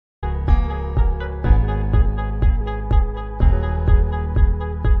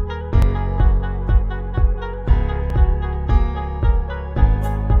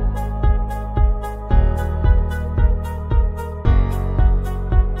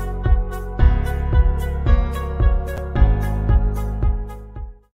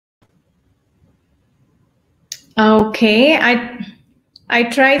Okay, I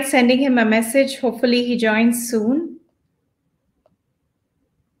tried sending him a message. Hopefully he joins soon.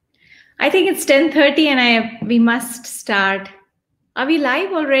 I think it's 10:30 and we must start. Are we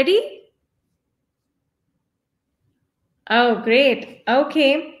live already? Oh, great.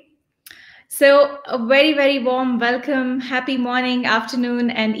 Okay. So a very, very warm welcome. Happy morning, afternoon,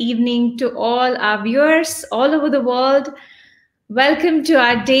 and evening to all our viewers all over the world. Welcome to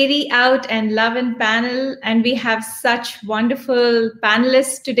our Dairy Out and Love In panel. And we have such wonderful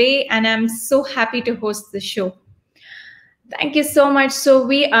panelists today, and I'm so happy to host the show. Thank you so much. So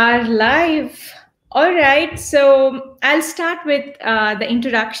we are live. All right. So I'll start with the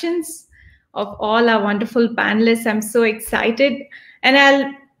introductions of all our wonderful panelists. I'm so excited. And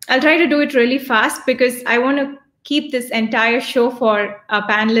I'll try to do it really fast because I want to keep this entire show for our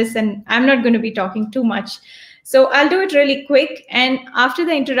panelists, and I'm not going to be talking too much. So I'll do it really quick. And after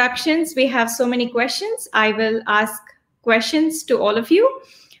the introductions, we have so many questions. I will ask questions to all of you,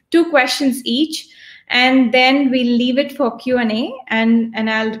 2 questions each. And then we'll leave it for Q&A, and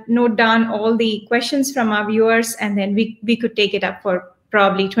I'll note down all the questions from our viewers, and then we could take it up for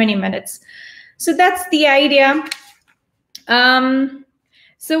probably 20 minutes. So that's the idea.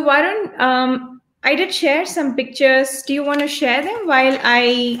 So Varun, I did share some pictures. Do you want to share them while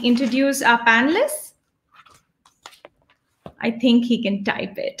I introduce our panelists? I think he can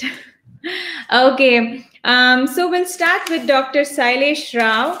type it. Okay, so we'll start with Dr. Sailesh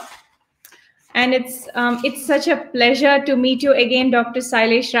Rao. And it's such a pleasure to meet you again, Dr.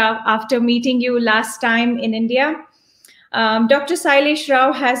 Sailesh Rao, after meeting you last time in India. Dr. Sailesh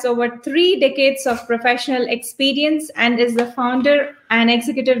Rao has over 3 decades of professional experience and is the founder and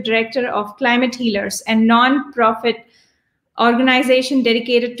executive director of Climate Healers, a non-profit organization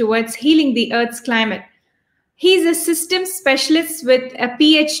dedicated towards healing the Earth's climate. He's a systems specialist with a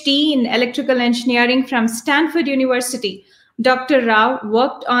PhD in electrical engineering from Stanford University. Dr. Rao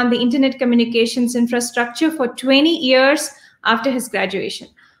worked on the internet communications infrastructure for 20 years after his graduation.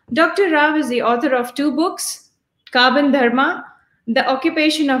 Dr. Rao is the author of 2 books, Carbon Dharma, The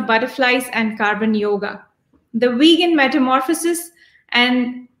Occupation of Butterflies, and Carbon Yoga, The Vegan Metamorphosis,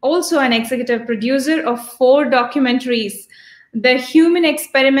 and also an executive producer of 4 documentaries, The Human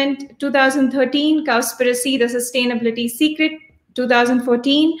Experiment 2013, Cowspiracy, The Sustainability Secret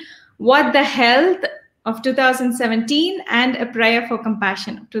 2014, What the Health of 2017, and A Prayer for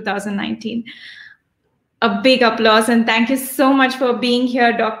Compassion of 2019. A big applause, and thank you so much for being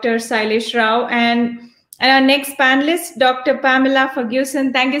here, Dr. Sailesh Rao. And our next panelist, Dr. Pamela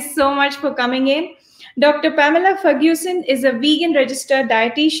Fergusson. Thank you so much for coming in. Dr. Pamela Fergusson is a vegan registered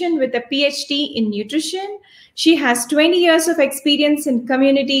dietitian with a PhD in nutrition. She has 20 years of experience in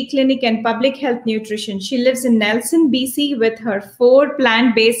community, clinic, and public health nutrition. She lives in Nelson, BC with her 4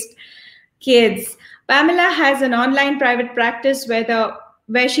 plant-based kids. Pamela has an online private practice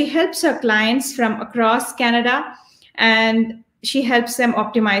where she helps her clients from across Canada, and she helps them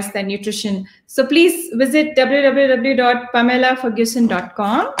optimize their nutrition. So please visit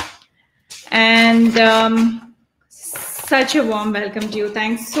www.pamelafergusson.com. And such a warm welcome to you.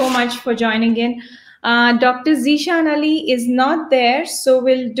 Thanks so much for joining in. Dr. Zeeshan Ali is not there, so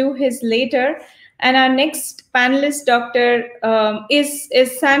we'll do his later. And our next panelist, is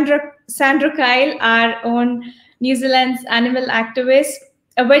Sandra Kyle, our own New Zealand's animal activist,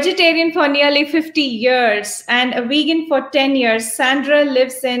 a vegetarian for nearly 50 years and a vegan for 10 years. Sandra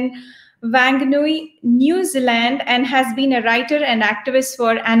lives in Wanganui, New Zealand, and has been a writer and activist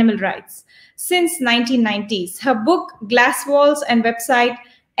for animal rights since 1990s. Her book, Glass Walls, and website,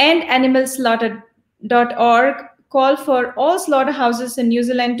 endanimalslaughter.org, call for all slaughterhouses in New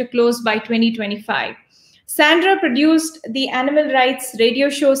Zealand to close by 2025. Sandra produced the animal rights radio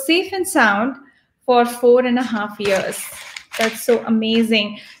show Safe and Sound for 4.5 years. That's so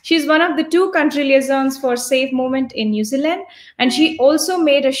amazing. She's one of the 2 country liaisons for Safe Movement in New Zealand. And she also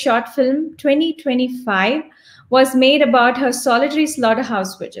made a short film, 2025, was made about her solitary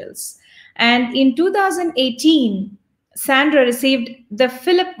slaughterhouse vigils. And in 2018, Sandra received the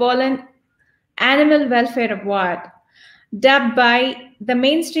Philip Wallen Animal Welfare Award, dubbed by the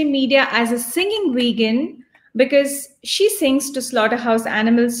mainstream media as a singing vegan because she sings to slaughterhouse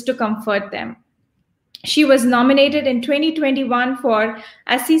animals to comfort them. She was nominated in 2021 for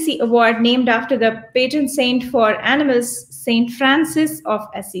Assisi Award, named after the patron saint for animals, Saint Francis of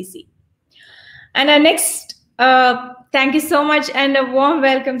Assisi. And our next, thank you so much, and a warm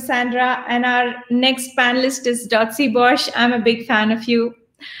welcome, Sandra. And our next panelist is Dotsie Bausch. I'm a big fan of you.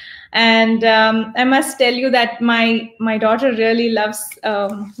 And I must tell you that my daughter really loves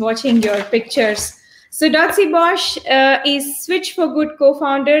watching your pictures. So Dotsie Bausch is Switch for Good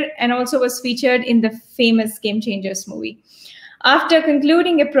co-founder and also was featured in the famous Game Changers movie. After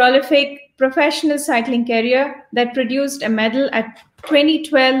concluding a prolific professional cycling career that produced a medal at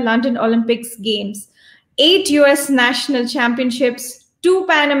 2012 London Olympics Games, 8 US national championships, 2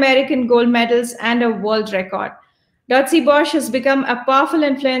 Pan American gold medals, and a world record, Dotsie Bausch has become a powerful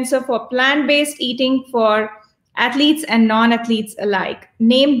influencer for plant-based eating for athletes and non-athletes alike.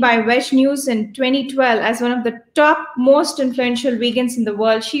 Named by Veg News in 2012 as one of the top most influential vegans in the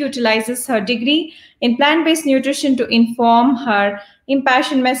world, she utilizes her degree in plant-based nutrition to inform her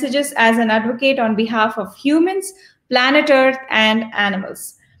impassioned messages as an advocate on behalf of humans, planet Earth, and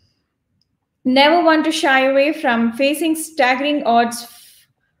animals. Never one to shy away from facing staggering odds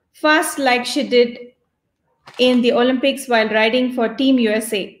fast like she did in the Olympics while riding for Team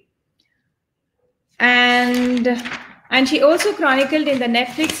USA. And she also chronicled in the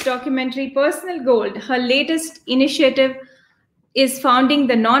Netflix documentary Personal Gold. Her latest initiative is founding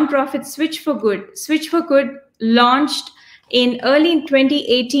the nonprofit Switch for Good. Switch for Good launched in early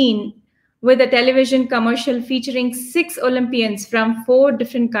 2018 with a television commercial featuring 6 Olympians from 4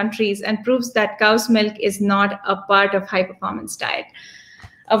 different countries and proves that cow's milk is not a part of high-performance diet.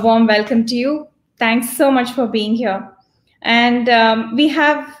 A warm welcome to you. Thanks so much for being here. And we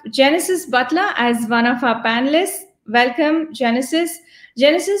have Genesis Butler as one of our panelists. Welcome, Genesis.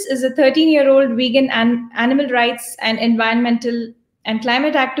 Genesis is a 13-year-old vegan and animal rights and environmental and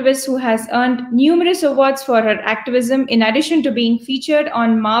climate activist who has earned numerous awards for her activism, in addition to being featured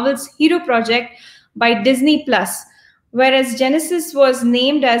on Marvel's Hero Project by Disney+, whereas Genesis was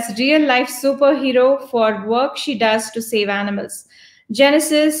named as real-life superhero for work she does to save animals.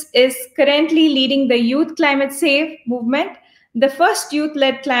 Genesis is currently leading the Youth Climate Save movement, the first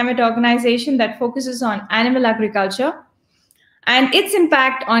youth-led climate organization that focuses on animal agriculture and its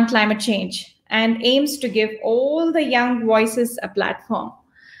impact on climate change, and aims to give all the young voices a platform.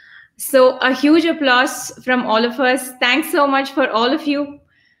 So a huge applause from all of us. Thanks so much for all of you.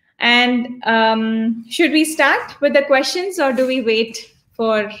 And should we start with the questions or do we wait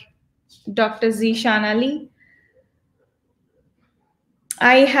for Dr. Zeeshan Ali?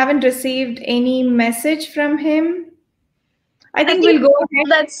 I haven't received any message from him. I think we'll go ahead.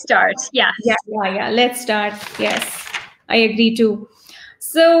 Let's start. Yes. Yeah. Let's start. Yes, I agree too.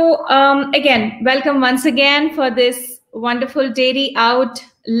 So again, welcome once again for this wonderful Dairy Out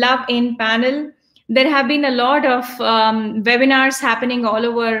Love In panel. There have been a lot of webinars happening all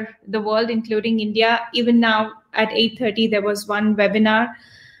over the world, including India. Even now at 8:30, there was one webinar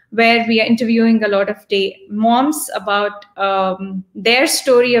where we are interviewing a lot of moms about their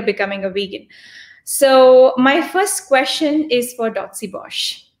story of becoming a vegan. So my first question is for Dotsie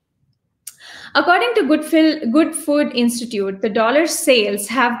Bausch. According to Good Food Institute, the dollar sales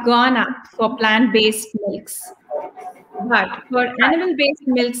have gone up for plant-based milks. But for animal-based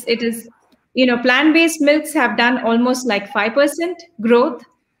milks, it is, plant-based milks have done almost like 5% growth.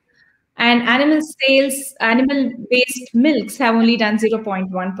 And animal-based milks have only done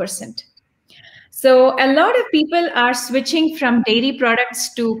 0.1%. So a lot of people are switching from dairy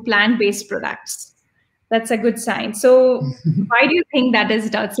products to plant-based products. That's a good sign. So why do you think that is,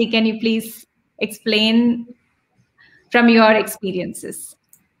 Dotsie? Can you please explain from your experiences?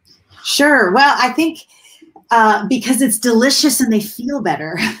 Sure. Well, I think because it's delicious and they feel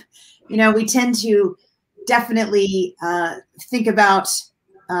better, we tend to definitely think about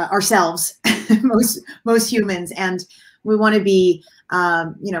ourselves, most humans, and we want to be,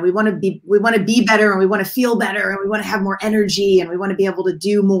 we want to be better, and we want to feel better, and we want to have more energy, and we want to be able to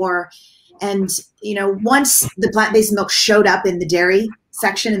do more. And once the plant-based milk showed up in the dairy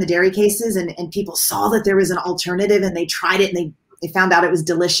section, in the dairy cases, and people saw that there was an alternative, and they tried it, and they found out it was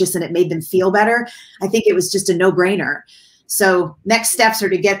delicious, and it made them feel better, I think it was just a no-brainer. So next steps are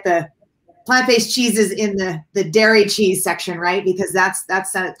to get the plant-based cheeses in the dairy cheese section, right? Because that's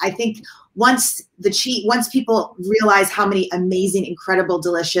I think once people realize how many amazing, incredible,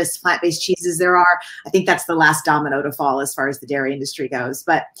 delicious plant-based cheeses there are, I think that's the last domino to fall as far as the dairy industry goes.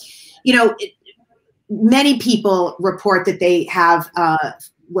 But many people report that they have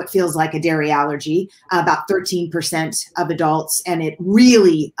what feels like a dairy allergy, about 13% of adults, and it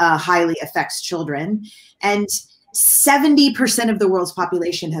really highly affects children. And 70% of the world's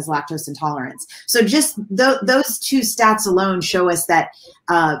population has lactose intolerance. So just those 2 stats alone show us that,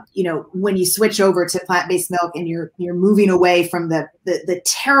 when you switch over to plant-based milk and you're moving away from the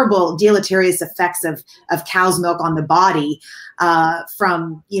terrible deleterious effects of cow's milk on the body,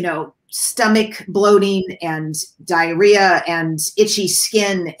 from, stomach bloating and diarrhea and itchy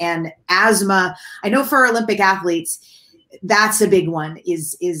skin and asthma. I know for Olympic athletes, that's a big one,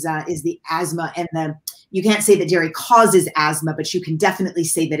 is the asthma. And you can't say that dairy causes asthma, but you can definitely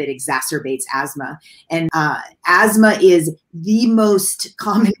say that it exacerbates asthma. And asthma is the most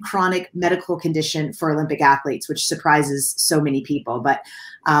common chronic medical condition for Olympic athletes, which surprises so many people. But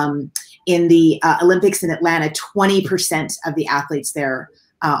in the Olympics in Atlanta, 20% of the athletes there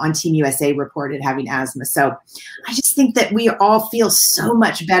on Team USA reported having asthma. So I just think that we all feel so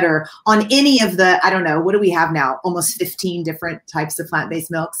much better on any of the, I don't know, what do we have now? Almost 15 different types of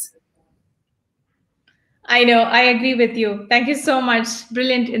plant-based milks. I know, I agree with you. Thank you so much.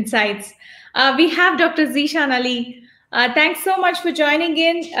 Brilliant insights. We have Dr. Zeeshan Ali. Thanks so much for joining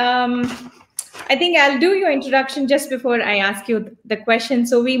in. I think I'll do your introduction just before I ask you the question.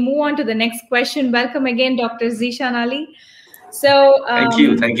 So we move on to the next question. Welcome again, Dr. Zeeshan Ali. So thank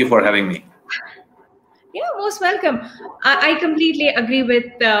you. Thank you for having me. Yeah, most welcome. I completely agree with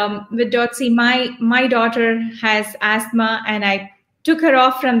Dotsie. My daughter has asthma, and I took her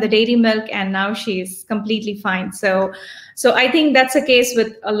off from the dairy milk, and now she's completely fine. So I think that's a case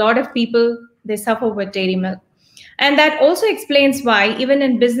with a lot of people. They suffer with dairy milk, and that also explains why, even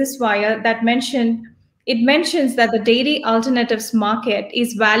in Business Wire, it mentions that the dairy alternatives market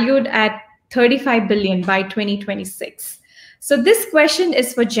is valued at $35 billion by 2026. So this question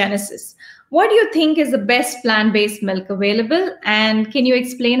is for Genesis. What do you think is the best plant-based milk available? And can you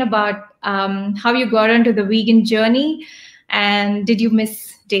explain about how you got onto the vegan journey? And did you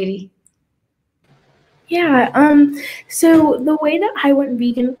miss dairy? Yeah, so the way that I went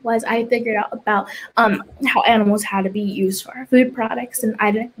vegan was I figured out about how animals had to be used for our food products, and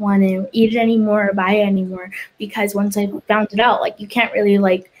I didn't want to eat it anymore or buy it anymore, because once I found it out, like, you can't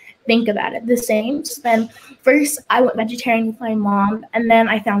really think about it the same. So then first I went vegetarian with my mom, and then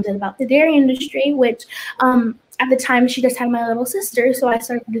I found out about the dairy industry, which at the time she just had my little sister. So I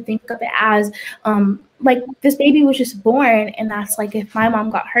started to think of it as this baby was just born, and that's like if my mom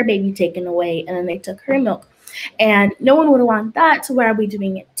got her baby taken away and then they took her milk, and no one would want that. So why are we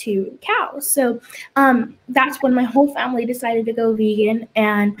doing it to cows? So that's when my whole family decided to go vegan.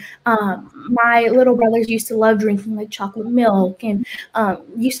 And my little brothers used to love drinking chocolate milk, and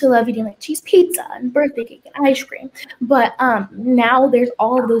used to love eating cheese pizza and birthday cake and ice cream. But now there's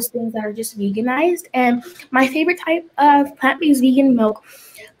all of those things that are just veganized. And my favorite type of plant-based vegan milk,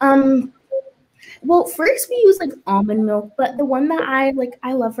 well, first we use almond milk, but the one that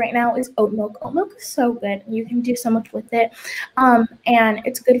I love right now is oat milk. Oat milk is so good. You can do so much with it. And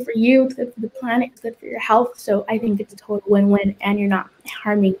it's good for you, it's good for the planet, it's good for your health. So I think it's a total win-win, and you're not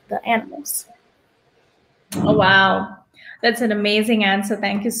harming the animals. Oh, wow. That's an amazing answer.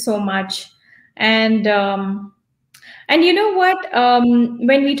 Thank you so much. And you know what?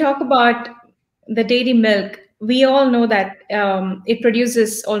 When we talk about the dairy milk, we all know that it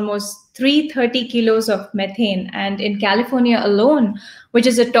produces almost 330 kilos of methane. And in California alone, which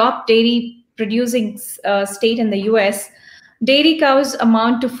is a top dairy producing state in the US, dairy cows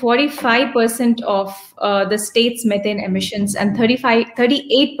amount to 45% of the state's methane emissions and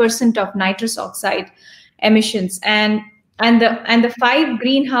 38% of nitrous oxide emissions. And the 5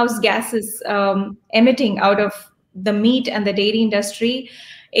 greenhouse gases emitting out of the meat and the dairy industry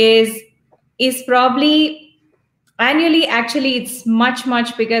is probably annually, actually, it's much,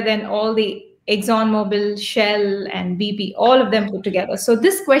 much bigger than all the ExxonMobil, Shell, and BP, all of them put together. So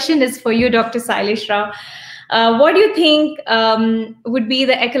this question is for you, Dr. Sailesh Rao. What do you think would be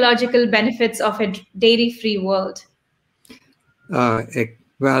the ecological benefits of a dairy-free world? Well,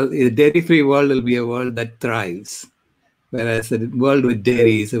 a dairy-free world will be a world that thrives, whereas a world with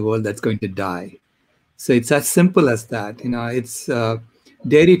dairy is a world that's going to die. So it's as simple as that. It's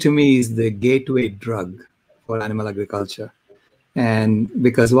dairy to me is the gateway drug for animal agriculture. And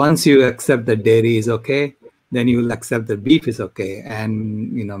because once you accept that dairy is okay, then you will accept that beef is okay,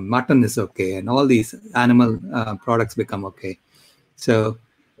 and mutton is okay, and all these animal products become okay. So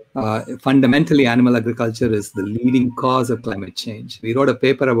fundamentally, animal agriculture is the leading cause of climate change. We wrote a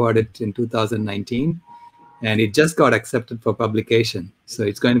paper about it in 2019, and it just got accepted for publication. So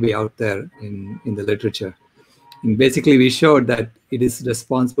it's going to be out there in the literature. And basically, we showed that it is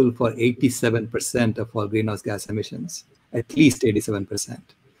responsible for 87% of all greenhouse gas emissions, at least 87%.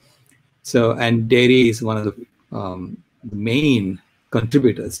 So, and dairy is one of the main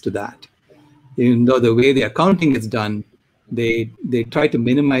contributors to that. Even though the way the accounting is done, they try to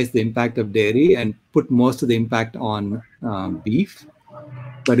minimize the impact of dairy and put most of the impact on beef.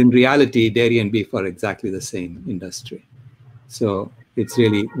 But in reality, dairy and beef are exactly the same industry. So it's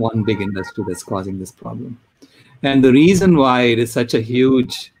really one big industry that's causing this problem. And the reason why it is such a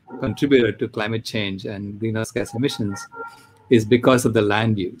huge contributor to climate change and greenhouse gas emissions is because of the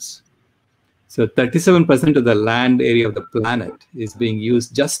land use. So 37% of the land area of the planet is being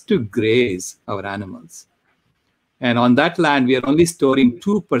used just to graze our animals. And on that land, we are only storing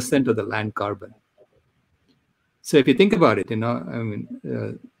 2% of the land carbon. So if you think about it,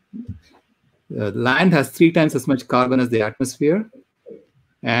 land has 3 times as much carbon as the atmosphere.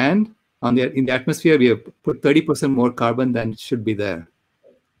 And in the atmosphere, we have put 30% more carbon than should be there.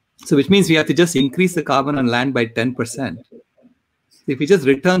 So which means we have to just increase the carbon on land by 10%. If we just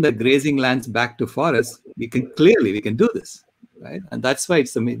return the grazing lands back to forests, we can do this, right? And that's why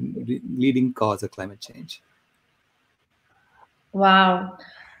it's the leading cause of climate change. Wow,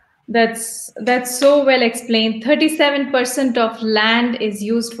 that's so well explained. 37% of land is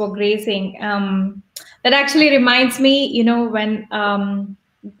used for grazing. That actually reminds me, when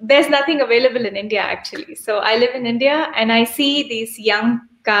there's nothing available in India actually. So I live in India and I see these young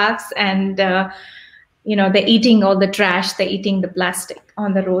calves and they're eating all the trash, they're eating the plastic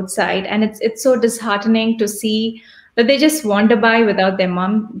on the roadside, and it's so disheartening to see that they just wander by without their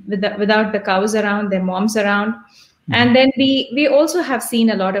mom, without the cows around, their moms around. And then we also have seen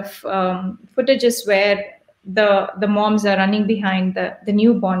a lot of footages where the moms are running behind the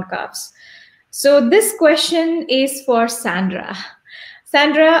newborn calves. So this question is for Sandra.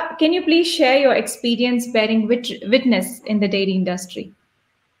 Sandra, can you please share your experience bearing witness in the dairy industry?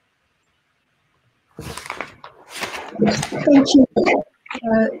 Thank you,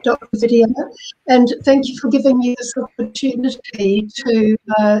 Dr. Vidya, and thank you for giving me this opportunity to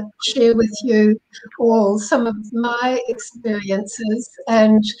share with you all some of my experiences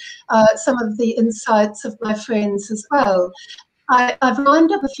and some of the insights of my friends as well. I've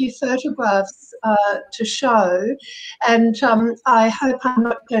lined up a few photographs to show, and I hope I'm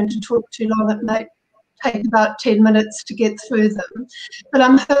not going to talk too long. It might take about 10 minutes to get through them, but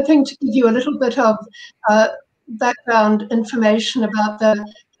I'm hoping to give you a little bit of background information about the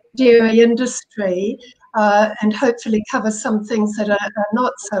dairy industry and hopefully cover some things that are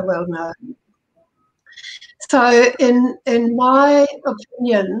not so well known. So in my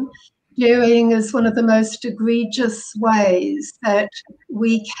opinion, dairying is one of the most egregious ways that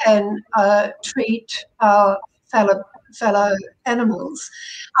we can treat our fellow animals.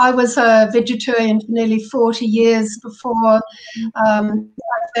 I was a vegetarian for nearly 40 years before I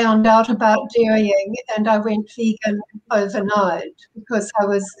found out about dairying, and I went vegan overnight because I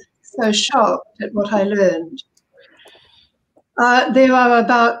was so shocked at what I learned. There are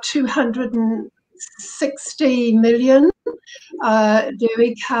about 260 million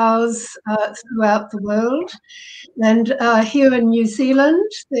dairy cows throughout the world. And here in New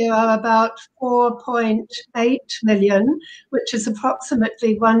Zealand, there are about 4.8 million, which is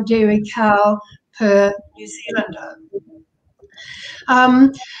approximately 1 dairy cow per New Zealander.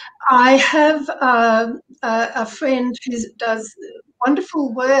 I have a friend who does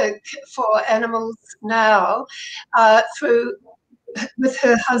wonderful work for animals now with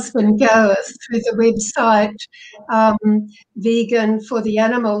her husband Gareth through the website Vegan for the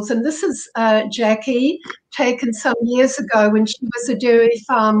Animals. And this is Jackie, taken some years ago when she was a dairy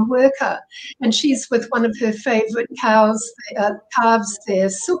farm worker. And she's with one of her favourite calves there,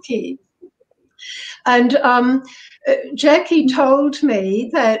 Suki. And Jackie told me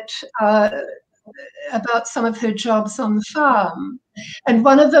that about some of her jobs on the farm. And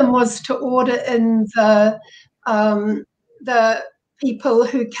one of them was to order in the people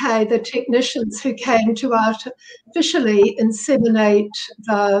who came, the technicians who came to artificially inseminate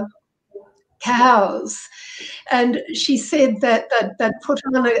the cows. And she said that they'd put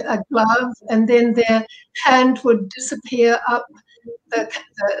on a glove and then their hand would disappear up the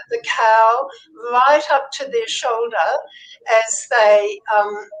cow right up to their shoulder as they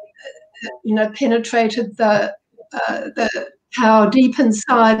penetrated the cow deep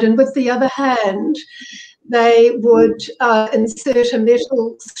inside, and with the other hand they would insert a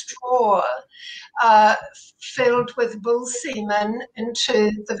metal straw filled with bull semen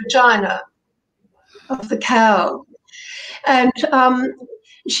into the vagina of the cow. And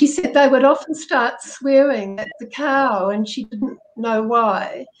she said they would often start swearing at the cow, and she didn't know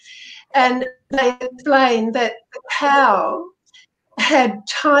why. And they explained that the cow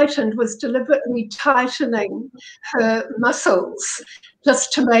was deliberately tightening her muscles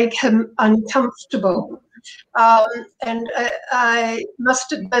just to make him uncomfortable. And I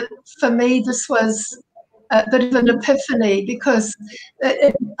must admit, for me, this was a bit of an epiphany, because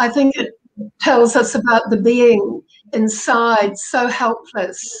I think it tells us about the being inside, so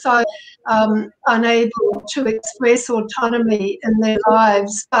helpless, so unable to express autonomy in their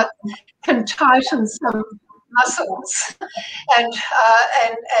lives, but can tighten some muscles and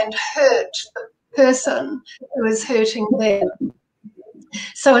hurt the person who is hurting them.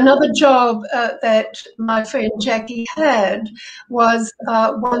 So another job that my friend Jackie had was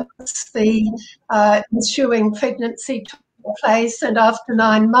once the ensuing pregnancy took place, and after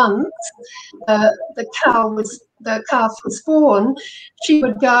 9 months the calf was born, she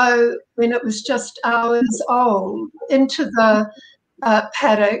would go, when it was just hours old, into the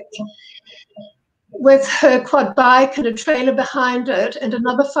paddock with her quad bike and a trailer behind it, and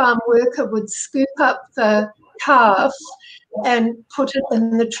another farm worker would scoop up the calf and put it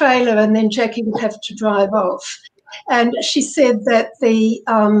in the trailer, and then Jackie would have to drive off. And she said that the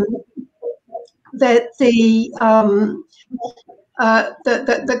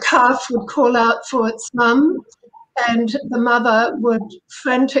calf would call out for its mum, and the mother would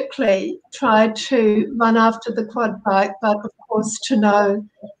frantically try to run after the quad bike, but of course to no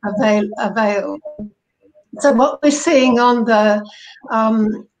avail. So what we're seeing on the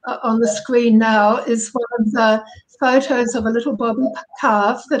screen now is one of the photos of a little bobby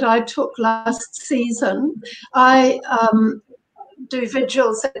calf that I took last season. I do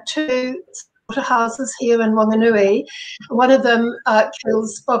vigils at 2 slaughterhouses here in Wanganui. One of them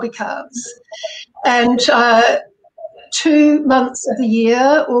kills bobby calves. And 2 months of the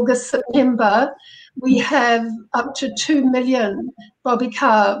year, August, September, we have up to 2 million bobby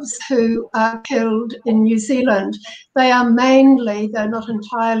calves who are killed in New Zealand. They're not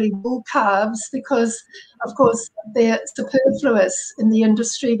entirely wool calves, because, of course, they're superfluous in the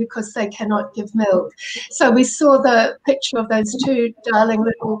industry because they cannot give milk. So we saw the picture of those 2 darling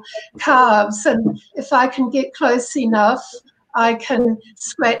little calves, and if I can get close enough, I can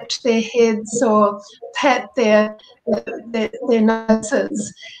scratch their heads or pat their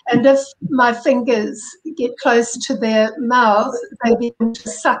noses. And if my fingers get close to their mouth, they begin to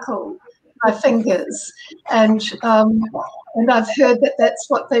suckle my fingers. And I've heard that that's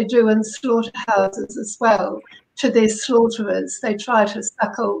what they do in slaughterhouses as well to their slaughterers. They try to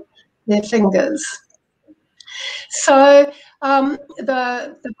suckle their fingers. So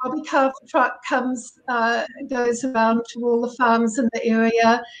the bobby calf truck goes around to all the farms in the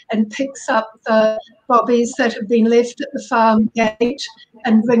area and picks up the bobbies that have been left at the farm gate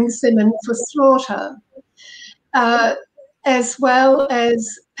and brings them in for slaughter, as well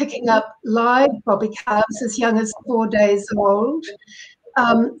as picking up live bobby calves as young as 4 days old.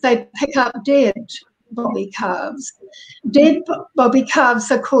 They pick up dead bobby calves. Dead bobby calves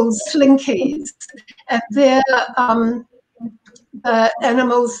are called slinkies, and they're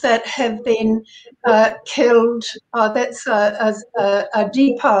animals that have been killed. That's a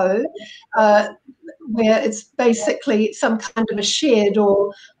depot where it's basically some kind of a shed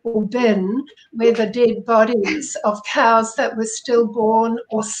or bin where the dead bodies of cows that were stillborn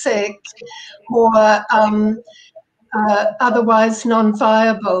or sick or otherwise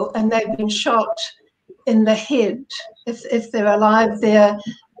non-viable, and they've been shot in the head. If they're alive, they're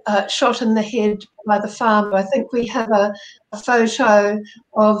shot in the head by the farmer. I think we have a photo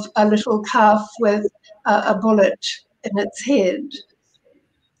of a little calf with a bullet in its head.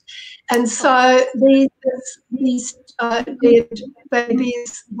 And so these dead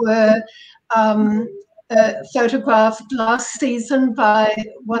babies were photographed last season by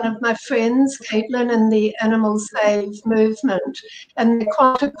one of my friends, Caitlin, in the Animal Save movement, and they're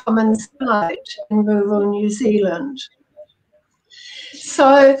quite a common sight in rural New Zealand.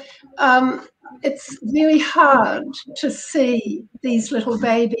 So it's very hard to see these little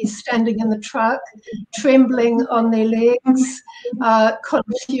babies standing in the truck, trembling on their legs,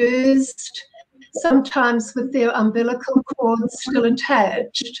 confused, sometimes with their umbilical cords still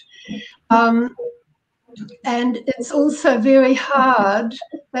attached. And it's also very hard,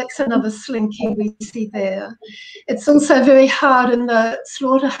 that's another slinky we see there. It's also very hard in the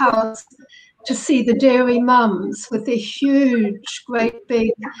slaughterhouse to see the dairy mums with their huge, great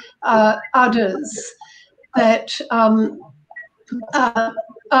big udders that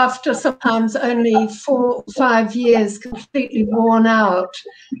after sometimes only 4 or 5 years, completely worn out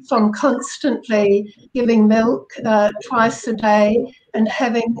from constantly giving milk twice a day and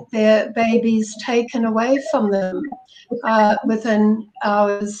having their babies taken away from them within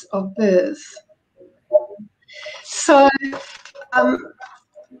hours of birth. So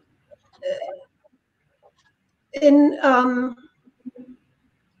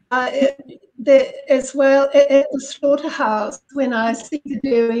as well at the slaughterhouse, when I see the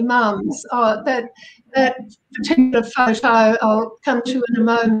dairy mums, that particular photo I'll come to in a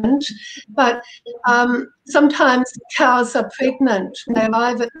moment, but sometimes cows are pregnant when they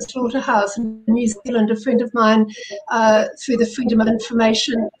arrive at the slaughterhouse. In New Zealand, a friend of mine, through the Freedom of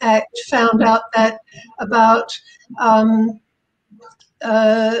Information Act, found out that about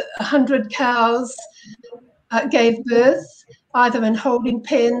 100 cows gave birth either in holding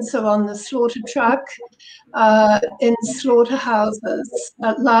pens or on the slaughter truck in slaughterhouses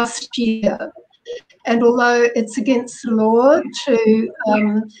last year. And although it's against the law to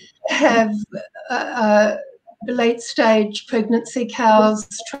have late-stage pregnancy cows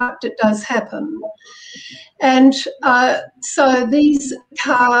trucked, it does happen. And so these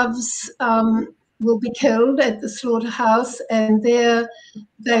calves will be killed at the slaughterhouse, and there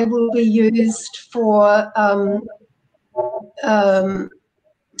they will be used for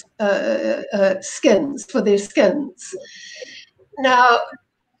skins, for their skins. Now,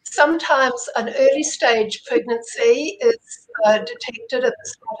 sometimes an early stage pregnancy is detected at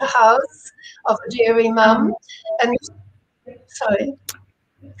the slaughterhouse of a dairy mum. And sorry.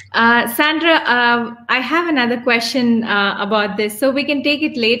 Sandra, I have another question about this, so we can take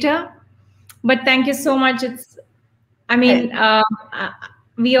it later. But thank you so much. It's, I mean,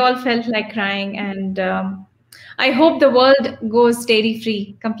 we all felt like crying, and I hope the world goes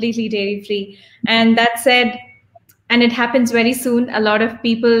dairy-free, completely dairy-free. And that said, and it happens very soon, a lot of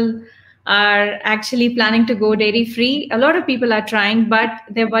people are actually planning to go dairy-free. A lot of people are trying, but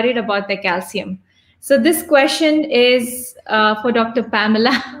they're worried about their calcium. So this question is for Dr.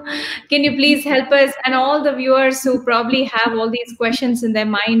 Pamela. Can you please help us and all the viewers who probably have all these questions in their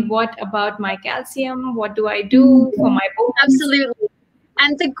mind? What about my calcium? What do I do for my bones? Absolutely.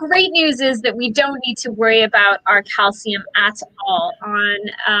 And the great news is that we don't need to worry about our calcium at all on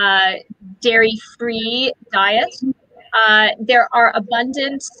a dairy-free diet. There are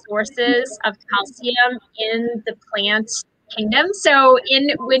abundant sources of calcium in the plant kingdom. So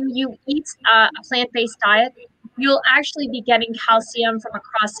when you eat a plant-based diet, you'll actually be getting calcium from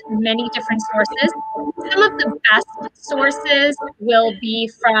across many different sources. Some of the best sources will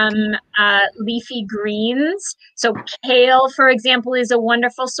be from leafy greens. So kale, for example, is a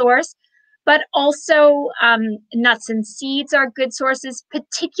wonderful source. But also nuts and seeds are good sources,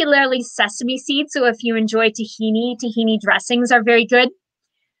 particularly sesame seeds. So if you enjoy tahini dressings are very good.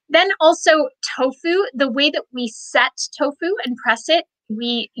 Then also tofu, the way that we set tofu and press it,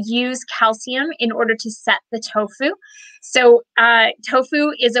 we use calcium in order to set the tofu. So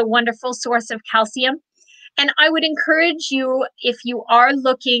tofu is a wonderful source of calcium. And I would encourage you, if you are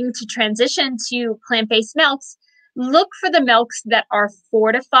looking to transition to plant-based milks, look for the milks that are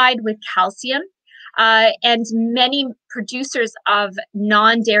fortified with calcium. And many producers of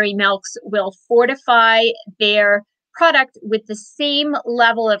non-dairy milks will fortify their product with the same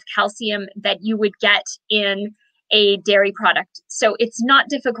level of calcium that you would get in a dairy product. So it's not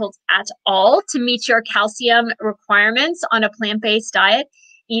difficult at all to meet your calcium requirements on a plant-based diet,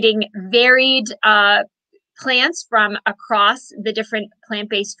 eating varied plants from across the different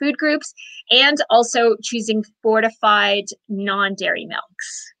plant-based food groups, and also choosing fortified non-dairy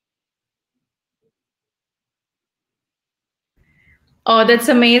milks. Oh, that's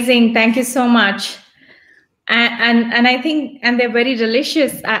amazing. Thank you so much. And I think, and they're very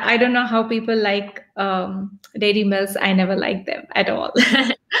delicious. I don't know how people like dairy milks. I never like them at all.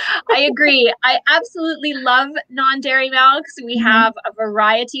 I agree. I absolutely love non-dairy milks. We have a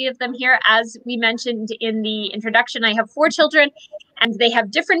variety of them here. As we mentioned in the introduction, I have 4 children and they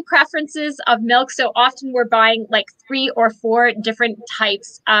have different preferences of milk. So often we're buying like 3 or 4 different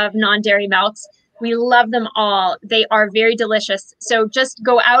types of non-dairy milks. We love them all. They are very delicious. So just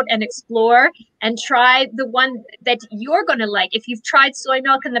go out and explore and try the one that you're going to like. If you've tried soy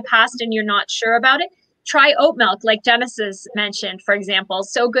milk in the past and you're not sure about it, try oat milk, like Genesis mentioned, for example.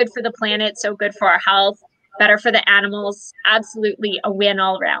 So good for the planet, so good for our health, better for the animals. Absolutely a win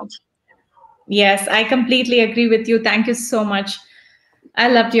all around. Yes, I completely agree with you. Thank you so much. I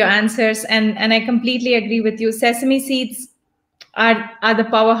loved your answers, and I completely agree with you. Sesame seeds are the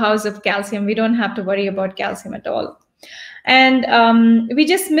powerhouse of calcium. We don't have to worry about calcium at all. And we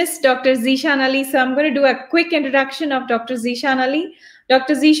just missed Dr. Zeeshan Ali, so I'm going to do a quick introduction of Dr. Zeeshan Ali.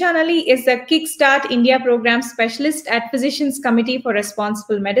 Dr. Zeeshan Ali is the Kickstart India Program Specialist at Physicians Committee for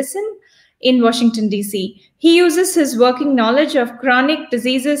Responsible Medicine in Washington, D.C. He uses his working knowledge of chronic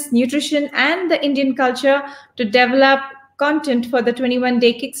diseases, nutrition, and the Indian culture to develop content for the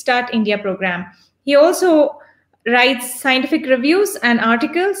 21-day Kickstart India program. He also writes scientific reviews and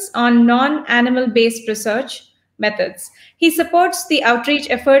articles on non-animal-based research methods. He supports the outreach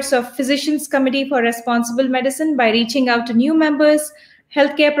efforts of Physicians Committee for Responsible Medicine by reaching out to new members,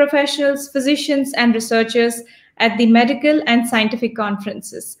 healthcare professionals, physicians, and researchers at the medical and scientific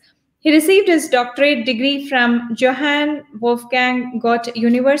conferences. He received his doctorate degree from Johann Wolfgang Goethe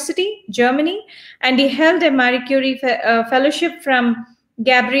University, Germany, and he held a Marie Curie fellowship from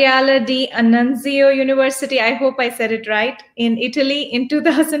Gabriele di Annunzio University, I hope I said it right, in Italy in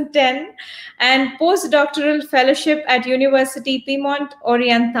 2010, and postdoctoral fellowship at University Piedmont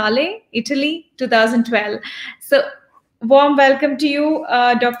Orientale, Italy, 2012. So warm welcome to you,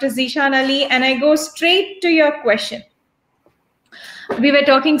 Dr. Zeeshan Ali, and I go straight to your question. We were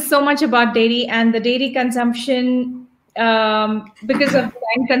talking so much about dairy and the dairy consumption. Because of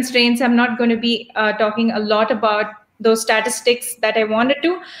time constraints, I'm not going to be talking a lot about those statistics that I wanted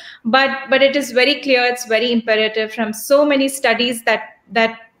to, but it is very clear, it's very imperative from so many studies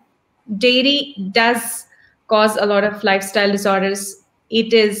that dairy does cause a lot of lifestyle disorders.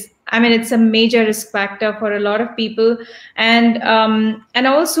 It is, I mean, it's a major risk factor for a lot of people, and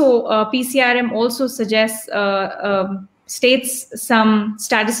also PCRM also suggests states some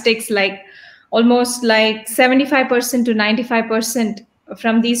statistics like almost like 75% to 95%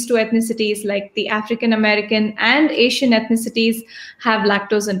 from these two ethnicities, like the African American and Asian ethnicities, have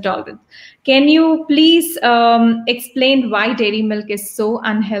lactose intolerance. Can you please explain why dairy milk is so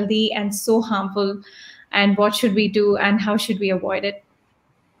unhealthy and so harmful, and what should we do and how should we avoid it?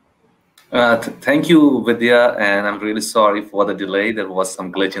 Thank you, Vidya, and I'm really sorry for the delay. There was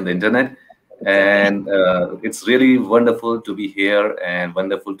some glitch in the internet, and it's really wonderful to be here and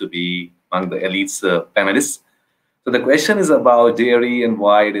wonderful to be among the elites panelists. So the question is about dairy and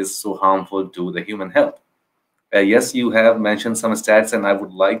why it is so harmful to the human health. Yes, you have mentioned some stats, and I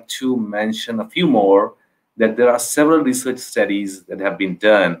would like to mention a few more. That there are several research studies that have been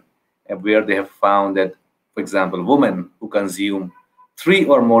done where they have found that, for example, women who consume 3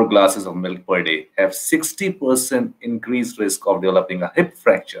 or more glasses of milk per day have 60% increased risk of developing a hip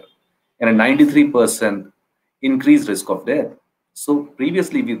fracture and a 93% increased risk of death. So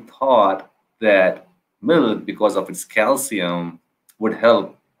previously we thought that milk, because of its calcium, would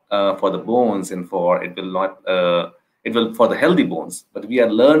help for the bones and for it will for the healthy bones. But we are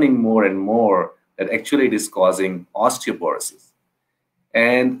learning more and more that actually it is causing osteoporosis.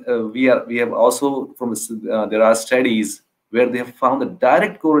 And we have also there are studies where they have found a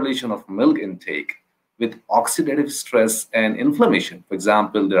direct correlation of milk intake with oxidative stress and inflammation. For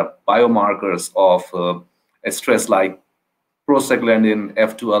example, there are biomarkers of stress like prostaglandin,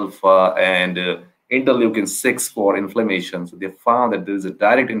 F2 alpha, and interleukin 6 for inflammation. So they found that there is a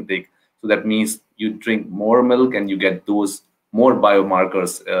direct intake. So that means you drink more milk and you get those more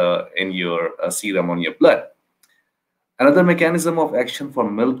biomarkers in your serum on your blood. Another mechanism of action for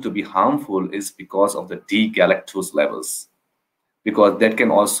milk to be harmful is because of the D-galactose levels, because that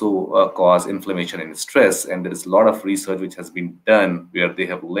can also cause inflammation and stress. And there is a lot of research which has been done where they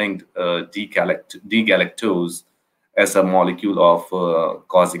have linked D-galactose as a molecule of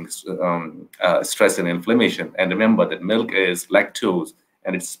causing stress and inflammation. And remember that milk is lactose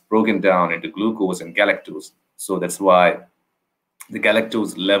and it's broken down into glucose and galactose. So that's why the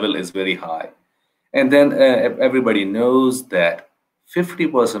galactose level is very high. And then everybody knows that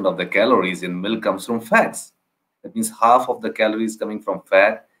 50% of the calories in milk comes from fats. That means half of the calories coming from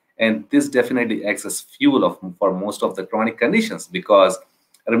fat. And this definitely acts as fuel for most of the chronic conditions, because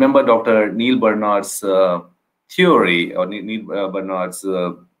remember Dr. Neil Bernard's theory, or Neil Bernard's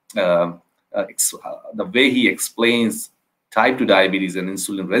the way he explains type 2 diabetes and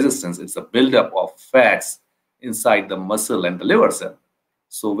insulin resistance. It's a buildup of fats inside the muscle and the liver cell.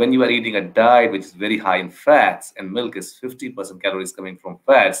 So when you are eating a diet which is very high in fats, and milk is 50% calories coming from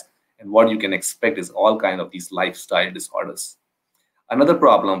fats, and what you can expect is all kind of these lifestyle disorders. Another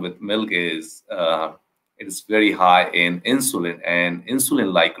problem with milk is it is very high in insulin and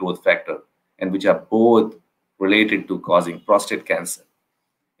insulin-like growth factor, and which are both related to causing prostate cancer.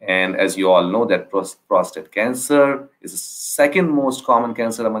 And as you all know, that prostate cancer is the second most common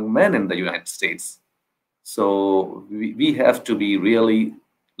cancer among men in the United States. So we have to be really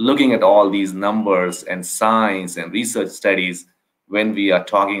looking at all these numbers and science and research studies when we are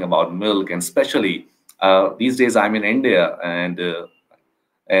talking about milk. And especially these days I'm in India, and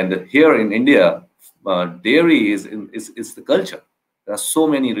here in India, dairy is the culture. There are so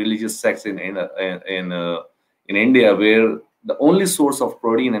many religious sects in India where the only source of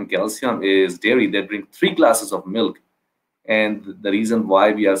protein and calcium is dairy. They drink 3 glasses of milk. And the reason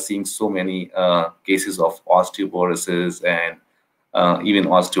why we are seeing so many cases of osteoporosis and even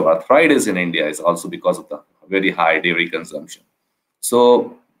osteoarthritis in India is also because of the very high dairy consumption.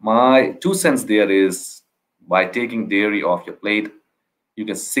 So my 2 cents there is, by taking dairy off your plate, you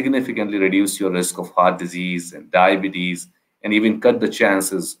can significantly reduce your risk of heart disease and diabetes, and even cut the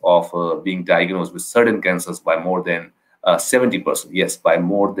chances of being diagnosed with certain cancers by more than 70%. Yes, by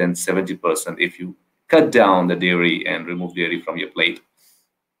more than 70% if you cut down the dairy and remove dairy from your plate.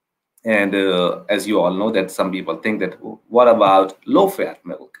 And as you all know, that some people think that, what about low-fat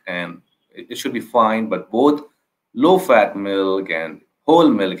milk? And it should be fine, but both low-fat milk and whole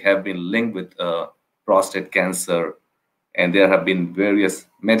milk have been linked with prostate cancer. And there have been various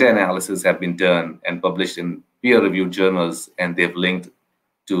meta-analyses have been done and published in peer-reviewed journals, and they've linked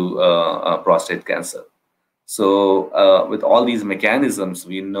to prostate cancer. So with all these mechanisms,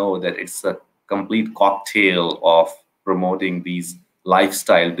 we know that it's a complete cocktail of promoting these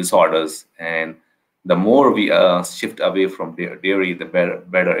lifestyle disorders. And the more we shift away from dairy, the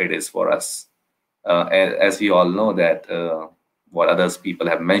better it is for us. As we all know that what others people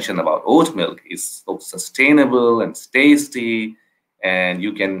have mentioned about oat milk is so sustainable and tasty, and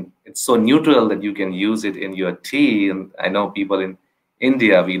it's so neutral that you can use it in your tea. And I know people in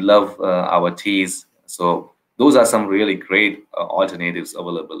India, we love our teas. So those are some really great alternatives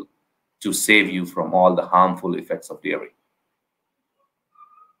available to save you from all the harmful effects of dairy.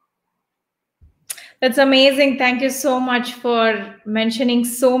 That's amazing. Thank you so much for mentioning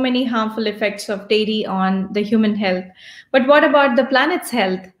so many harmful effects of dairy on the human health. But what about the planet's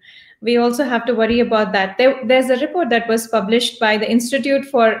health? We also have to worry about that. There's a report that was published by the Institute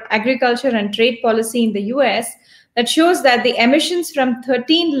for Agriculture and Trade Policy in the US that shows that the emissions from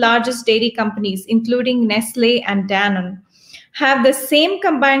 13 largest dairy companies, including Nestle and Danone, have the same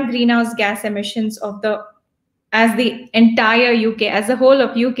combined greenhouse gas emissions as the entire UK, as the whole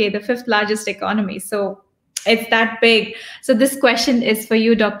of UK, the 5th largest economy. So it's that big. So this question is for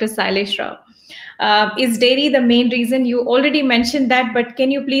you, Dr. Sailesh Rao. Is dairy the main reason? You already mentioned that, but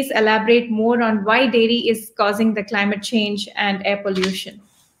can you please elaborate more on why dairy is causing the climate change and air pollution?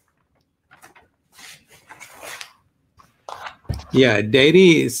 Yeah,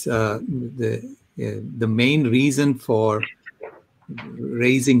 dairy is the main reason for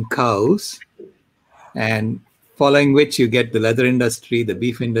raising cows, and following which you get the leather industry, the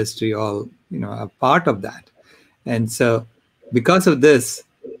beef industry, all a part of that. And so because of this,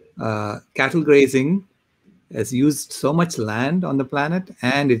 cattle grazing has used so much land on the planet,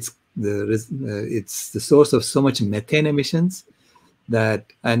 and it's the source of so much methane emissions that,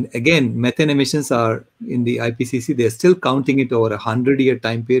 and again, methane emissions are in the IPCC, they're still counting it over 100-year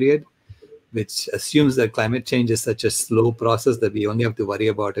time period, which assumes that climate change is such a slow process that we only have to worry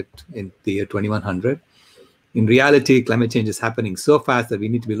about it in the year 2100. In reality, climate change is happening so fast that we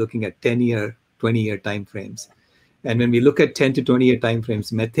need to be looking at 10-year, 20-year time frames. And when we look at 10 to 20-year time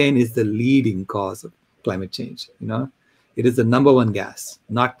frames, methane is the leading cause of climate change. It is the #1 gas,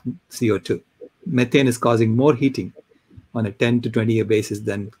 not CO2. Methane is causing more heating on a 10 to 20-year basis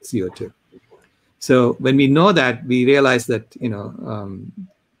than CO2. So when we know that, we realize that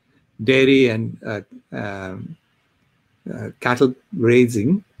dairy and cattle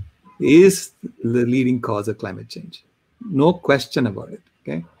raising is the leading cause of climate change. No question about it.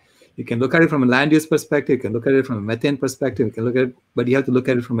 Okay, you can look at it from a land use perspective, you can look at it from a methane perspective, you can look at it, but you have to look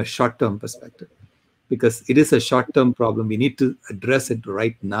at it from a short-term perspective, because it is a short-term problem. We need to address it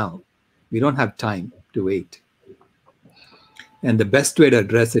right now. We don't have time to wait. And the best way to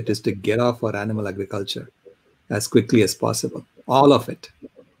address it is to get off our animal agriculture as quickly as possible. All of it.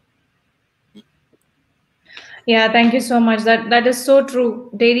 Yeah, thank you so much. That is so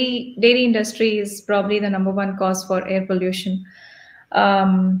true. Dairy industry is probably the #1 cause for air pollution.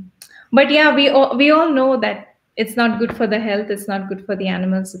 But yeah, we all know that it's not good for the health. It's not good for the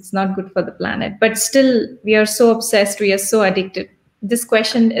animals. It's not good for the planet. But still, we are so obsessed. We are so addicted. This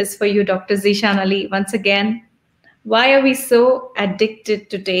question is for you, Dr. Zeeshan Ali. Once again, why are we so addicted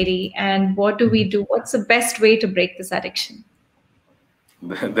to dairy, and what do we do? What's the best way to break this addiction?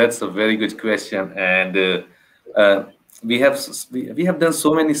 That's a very good question, and we have done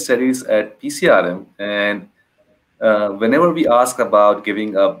so many studies at PCRM, and whenever we ask about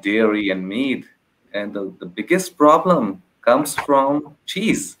giving up dairy and meat, and the biggest problem comes from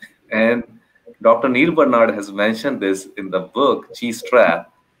cheese. And Dr. Neil Barnard has mentioned this in the book, Cheese Trap.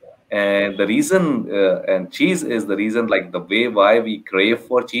 And the reason, and cheese is the reason, like the way why we crave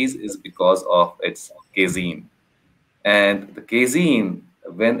for cheese is because of its casein. And the casein,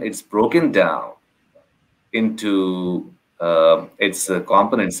 when it's broken down into its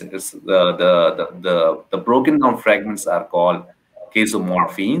components, it's the broken down fragments are called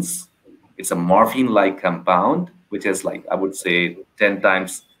casomorphines. It's a morphine-like compound, which is, like, I would say 10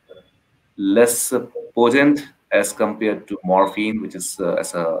 times less potent as compared to morphine, which is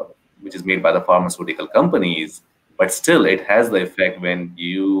which is made by the pharmaceutical companies. But still, it has the effect when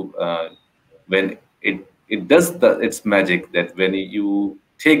you when it does its magic, that when you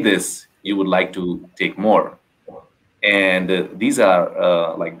take this, you would like to take more. And these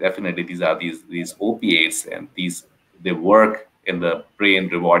are like, definitely these are these opiates, and they work in the brain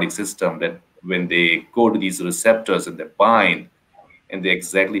rewarding system that when they go to these receptors and they bind, and they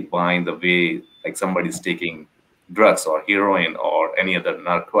exactly bind the way like somebody's taking drugs or heroin or any other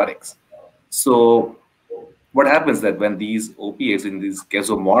narcotics. So what happens that when these opiates in these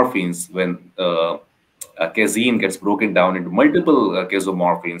casomorphines, when casein gets broken down into multiple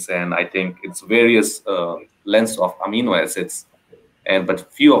casomorphines, and I think it's various lengths of amino acids, and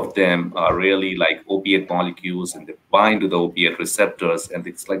but few of them are really like opiate molecules, and they bind to the opiate receptors, and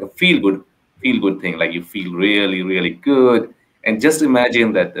it's like a feel good thing, like you feel really really good. And just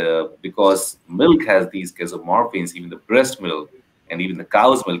imagine that because milk has these casomorphins, even the breast milk and even the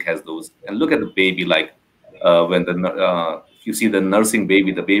cow's milk has those. And look at the baby, like when if you see the nursing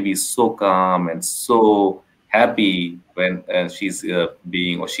baby, the baby is so calm and so happy when she's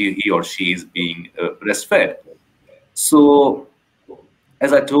being, or he or she is being breastfed. So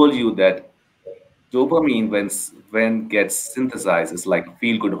as I told you that dopamine when gets synthesized is like a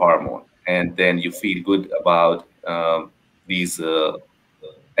feel good hormone, and then you feel good about these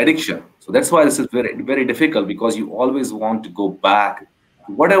addiction. So that's why this is very very difficult, because you always want to go back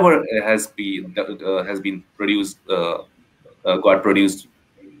to whatever has been produced, got produced,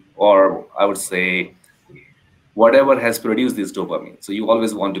 or I would say whatever has produced this dopamine. So you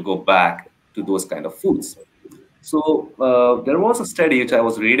always want to go back to those kind of foods. So there was a study which I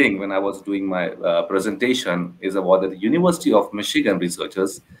was reading when I was doing my presentation, is about the University of Michigan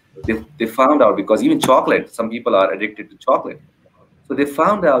researchers. They found out, because even chocolate, some people are addicted to chocolate. So they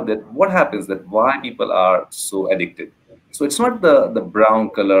found out that what happens, that why people are so addicted. So it's not the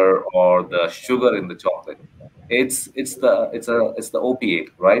brown color or the sugar in the chocolate. It's the opiate,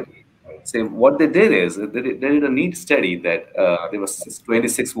 right? So what they did is they did a neat study that there was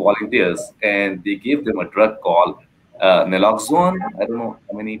 26 volunteers, and they gave them a drug called naloxone. I don't know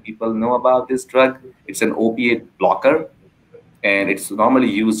how many people know about this drug. It's an opiate blocker, and it's normally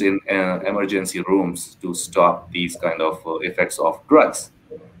used in emergency rooms to stop these kind of effects of drugs.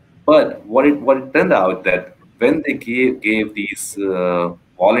 But what it turned out, that when they gave these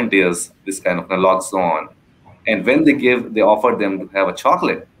volunteers this kind of naloxone, and when they offered them to have a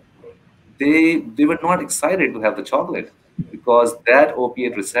chocolate, they were not excited to have the chocolate, because that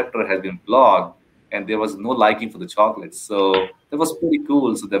opiate receptor has been blocked, and there was no liking for the chocolate. So that was pretty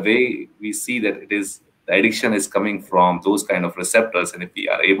cool. So the way we see that it is, the addiction is coming from those kind of receptors, and if we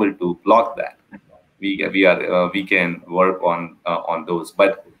are able to block that, we can work on those.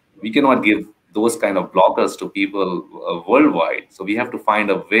 But we cannot give those kind of blockers to people worldwide. So we have to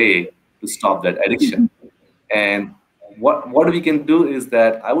find a way to stop that addiction. And what we can do is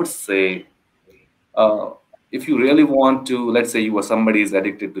that, I would say, if you really want to, let's say you are somebody is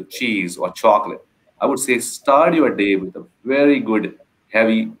addicted to cheese or chocolate, I would say start your day with a very good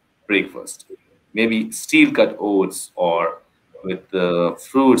heavy breakfast, maybe steel cut oats, or with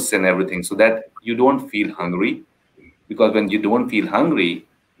fruits and everything, so that you don't feel hungry. Because when you don't feel hungry,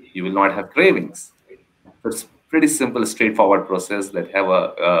 you will not have cravings. So it's pretty simple, straightforward process, that have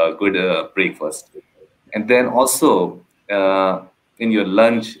a good breakfast. And then also in your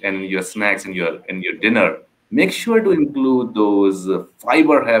lunch and your snacks and your dinner, make sure to include those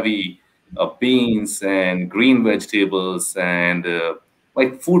fiber heavy beans and green vegetables, and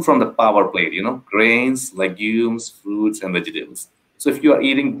like food from the power plate, grains, legumes, fruits, and vegetables. So if you are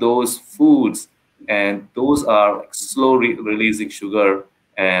eating those foods, and those are like slow releasing sugar,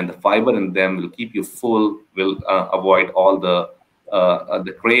 and the fiber in them will keep you full, will avoid all the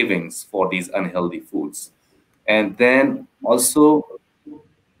cravings for these unhealthy foods. And then also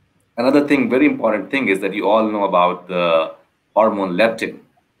another thing, very important thing, is that you all know about the hormone leptin.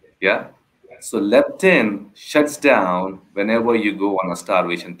 Yeah. So leptin shuts down whenever you go on a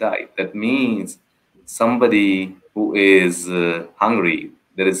starvation diet. That means somebody who is hungry,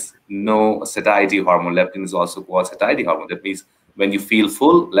 there is no satiety hormone. Leptin is also called satiety hormone. That means when you feel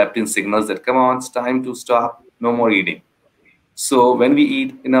full, leptin signals that, come on, it's time to stop, no more eating. So when we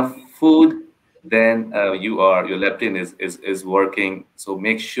eat enough food, then your leptin is working. So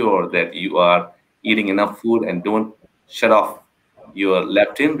make sure that you are eating enough food, and don't shut off your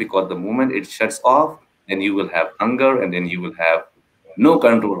leptin, because the moment it shuts off, then you will have hunger, and then you will have no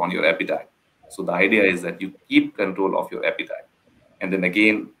control on your appetite. So the idea is that you keep control of your appetite. And then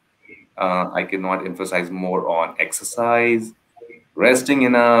again, I cannot emphasize more on exercise, resting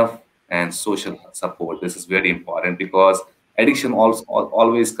enough, and social support. This is very important, because addiction also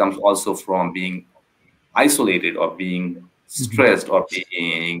always comes also from being isolated, or being stressed, or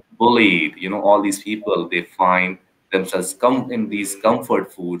being bullied. All these people, they find themselves come in these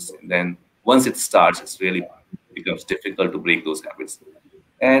comfort foods, and then once it starts, it's really becomes difficult to break those habits.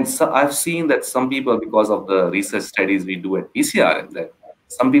 And so I've seen that some people, because of the research studies we do at PCRM, that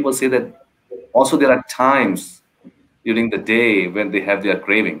some people say that also there are times during the day when they have their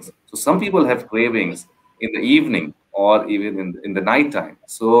cravings. So some people have cravings in the evening or even in the nighttime.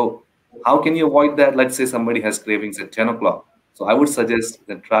 So how can you avoid that? Let's say somebody has cravings at 10 o'clock. So I would suggest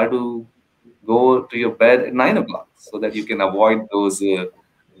that try to go to your bed at 9 o'clock so that you can avoid those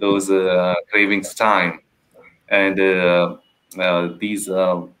cravings time. And these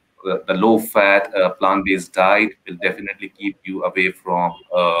the low-fat plant-based diet will definitely keep you away from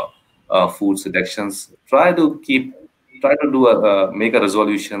food seductions. Try to do make a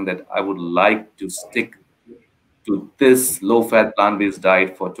resolution that I would like to stick to this low-fat plant-based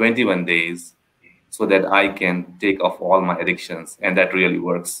diet for 21 days so that I can take off all my addictions, and that really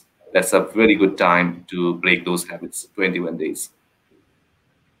works. That's a very good time to break those habits, 21 days.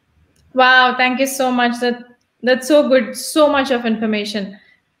 Wow, thank you so much. That's so good. So much of information,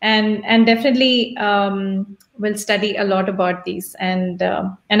 and definitely we'll study a lot about these, and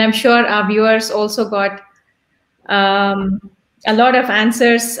I'm sure our viewers also got a lot of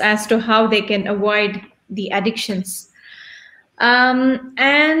answers as to how they can avoid the addictions.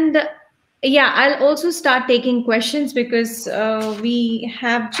 And yeah, I'll also start taking questions because we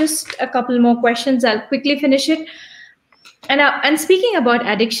have just a couple more questions. I'll quickly finish it. And speaking about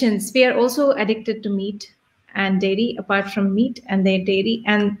addictions, we are also addicted to meat and dairy, apart from meat and their dairy,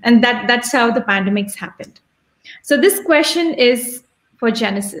 and that's how the pandemics happened. So this question is for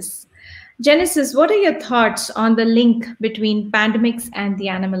Genesis. Genesis, what are your thoughts on the link between pandemics and the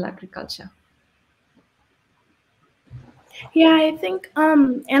animal agriculture? Yeah, I think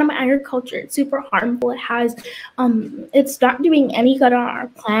animal agriculture is super harmful. It has it's not doing any good on our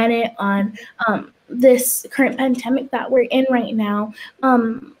planet, on this current pandemic that we're in right now.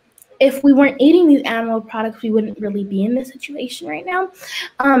 If we weren't eating these animal products, we wouldn't really be in this situation right now.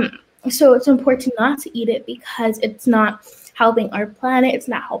 So it's important not to eat it because it's not helping our planet, it's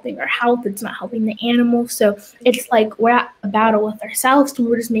not helping our health, it's not helping the animals. So it's like we're at a battle with ourselves and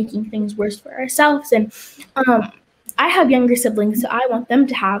we're just making things worse for ourselves. And I have younger siblings, so I want them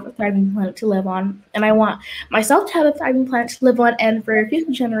to have a thriving planet to live on. And I want myself to have a thriving planet to live on and for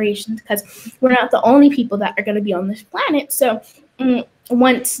future generations, because we're not the only people that are going to be on this planet. So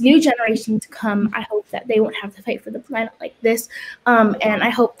once new generations come, I hope that they won't have to fight for the planet like this. And I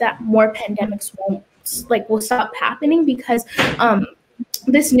hope that more pandemics will stop happening, because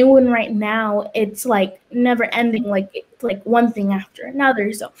this new one right now, it's like never ending, like one thing after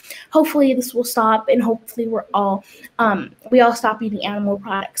another. So hopefully this will stop, and hopefully we all stop eating animal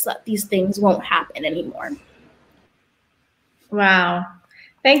products, so that these things won't happen anymore. Wow,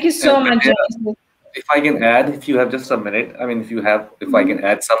 thank you so much. If I can add, if you have just a minute, I mean, if I can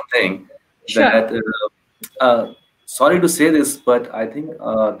add something, sure. That sorry to say this, but I think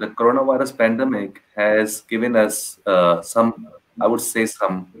the coronavirus pandemic has given us some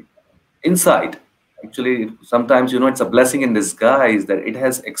insight. Actually, sometimes, it's a blessing in disguise that it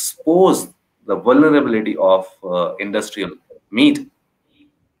has exposed the vulnerability of industrial meat.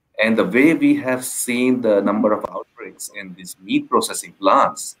 And the way we have seen the number of outbreaks in these meat processing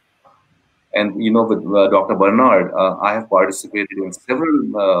plants. And, with Dr. Bernard, I have participated in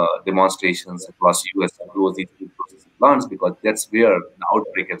several demonstrations across US to close these meat processing plants, because that's where the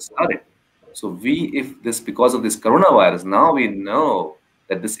outbreak has started. So because of this coronavirus, now we know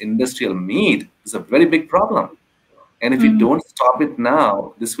that this industrial meat is a very big problem. And if we don't stop it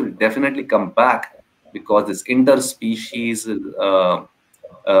now, this will definitely come back, because this interspecies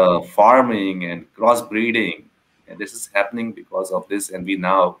farming and crossbreeding, and this is happening because of this, and we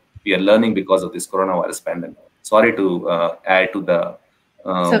are learning because of this coronavirus pandemic. Sorry to add to the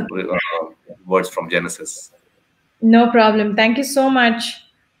words from Genesis. No problem. Thank you so much.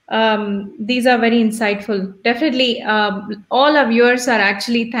 These are very insightful. Definitely, all our viewers are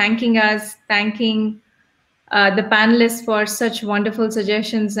actually thanking us, thanking the panelists for such wonderful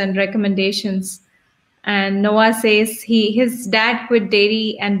suggestions and recommendations. And Noah says his dad quit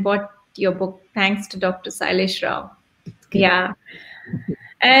dairy and bought your book thanks to Dr. Sailesh Rao. Yeah.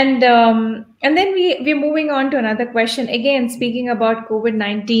 And then we're moving on to another question. Again, speaking about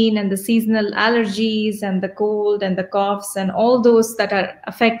COVID-19 and the seasonal allergies and the cold and the coughs and all those that are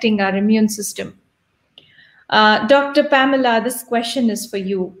affecting our immune system. Dr. Pamela, this question is for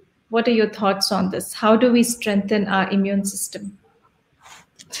you. What are your thoughts on this? How do we strengthen our immune system?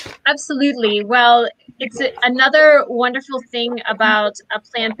 Absolutely. Well, it's another wonderful thing about a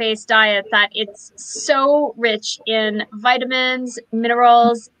plant-based diet, that it's so rich in vitamins,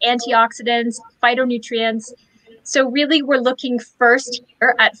 minerals, antioxidants, phytonutrients. So really, we're looking first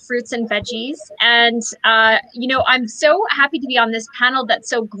here at fruits and veggies. And, you know, I'm so happy to be on this panel that's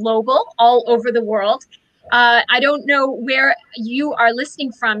so global, all over the world. I don't know where you are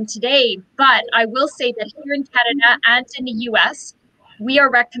listening from today, but I will say that here in Canada and in the US, we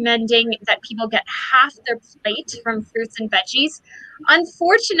are recommending that people get half their plate from fruits and veggies.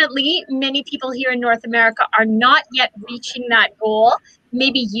 Unfortunately, many people here in North America are not yet reaching that goal.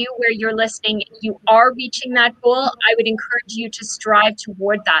 Maybe you, where you're listening, you are reaching that goal. I would encourage you to strive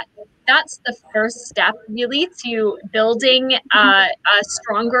toward that. That's the first step, really, to building a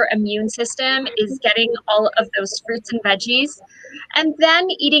stronger immune system, is getting all of those fruits and veggies. And then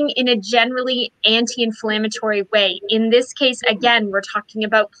eating in a generally anti-inflammatory way. In this case, again, we're talking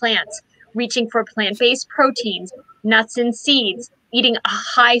about plants, reaching for plant-based proteins, nuts and seeds, eating a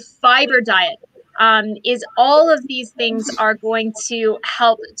high fiber diet. Is all of these things are going to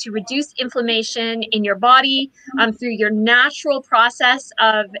help to reduce inflammation in your body through your natural process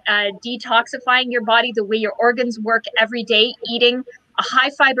of detoxifying your body, the way your organs work every day, eating a high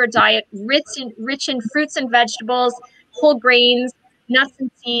fiber diet, rich in fruits and vegetables, whole grains, nuts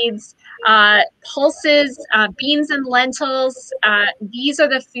and seeds, pulses, beans and lentils. These are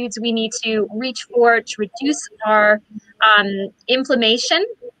the foods we need to reach for to reduce our inflammation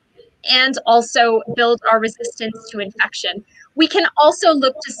and also build our resistance to infection. We can also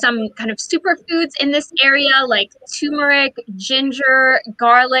look to some kind of superfoods in this area, like turmeric, ginger,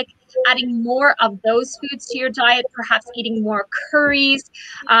 garlic, adding more of those foods to your diet, perhaps eating more curries,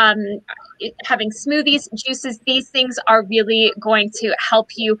 having smoothies, juices. These things are really going to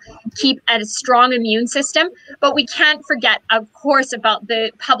help you keep a strong immune system. But we can't forget, of course, about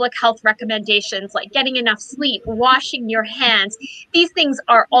the public health recommendations, like getting enough sleep, washing your hands. These things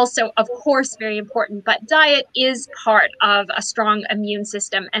are also, of course, very important, but diet is part of a strong immune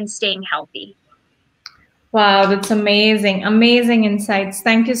system and staying healthy. Wow, that's amazing. Amazing insights.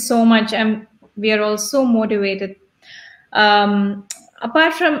 Thank you so much. We are all so motivated.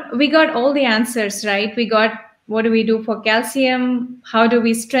 Apart from, we got all the answers, right? We got what do we do for calcium? How do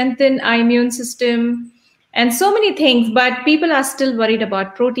we strengthen our immune system? And so many things, but people are still worried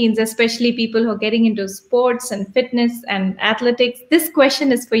about proteins, especially people who are getting into sports and fitness and athletics. This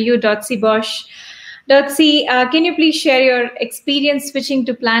question is for you, Dotsie Bausch. Dotsie, can you please share your experience switching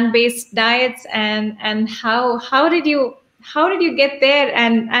to plant-based diets and how did you get there?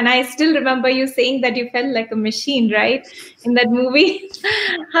 And I still remember you saying that you felt like a machine, right, in that movie.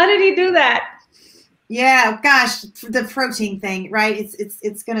 How did you do that? Yeah, gosh, the protein thing, right?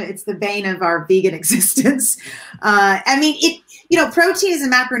 It's the bane of our vegan existence. I mean, protein is a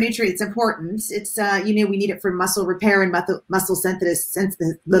macronutrient. It's important. It's we need it for muscle repair and muscle synthesis,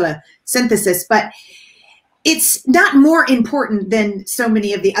 but it's not more important than so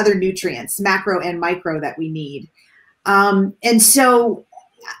many of the other nutrients, macro and micro, that we need. And so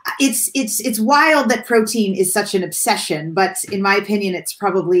it's wild that protein is such an obsession, but in my opinion, it's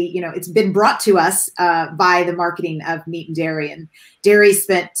probably, it's been brought to us by the marketing of meat and dairy. And dairy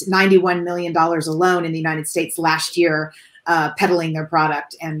spent $91 million alone in the United States last year peddling their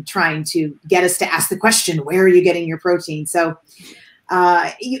product and trying to get us to ask the question, where are you getting your protein? So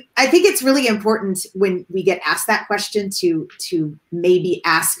I think it's really important when we get asked that question to maybe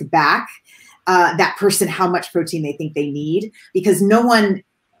ask back that person how much protein they think they need, because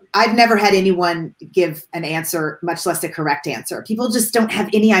I've never had anyone give an answer, much less a correct answer. People just don't have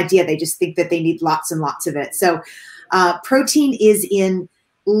any idea. They just think that they need lots and lots of it. So protein is in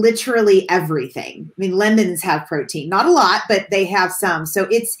literally everything. I mean, lemons have protein, not a lot, but they have some. So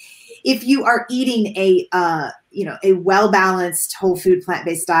if you are eating a well-balanced whole food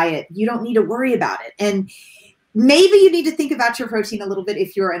plant-based diet, you don't need to worry about it. And maybe you need to think about your protein a little bit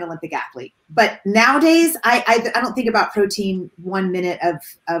if you're an Olympic athlete. But nowadays, I don't think about protein 1 minute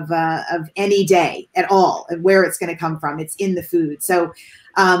of any day at all, and where it's going to come from. It's in the food. So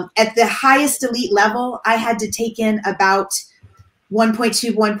at the highest elite level, I had to take in about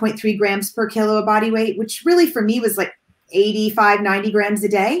 1.2, 1.3 grams per kilo of body weight, which really for me was like 85, 90 grams a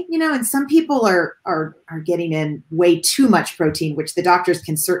day, and some people are getting in way too much protein, which the doctors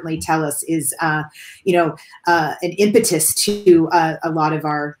can certainly tell us is, an impetus to a lot of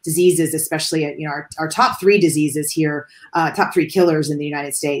our diseases, especially, our top 3 diseases here, top 3 killers in the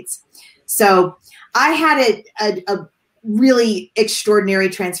United States. So I had a really extraordinary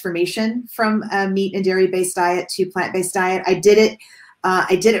transformation from a meat and dairy-based diet to plant-based diet. I did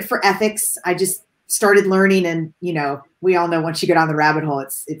it for ethics. I just started learning, and we all know once you go down the rabbit hole,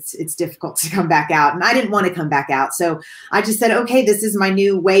 it's difficult to come back out. And I didn't want to come back out, so I just said, okay, this is my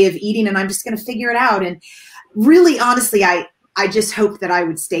new way of eating, and I'm just going to figure it out. And really, honestly, I just hoped that I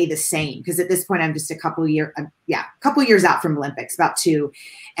would stay the same, because at this point I'm just a couple years out from Olympics, about 2.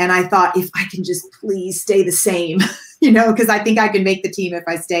 And I thought, if I can just please stay the same, because I think I can make the team if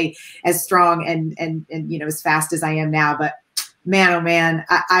I stay as strong and as fast as I am now. But man, oh man,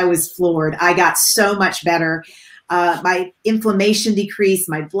 I was floored. I got so much better. My inflammation decreased,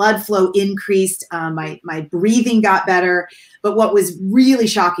 my blood flow increased, my breathing got better. But what was really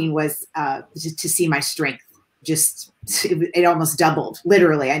shocking was to see my strength. It almost doubled,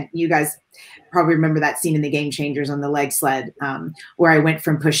 literally. And you guys probably remember that scene in the Game Changers on the leg sled, where I went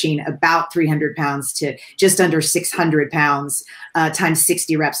from pushing about 300 pounds to just under 600 pounds, times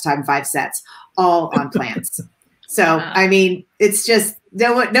 60 reps, times 5 sets, all on plants. So, I mean, it's just,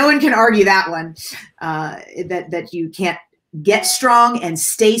 no one can argue that one, that you can't get strong and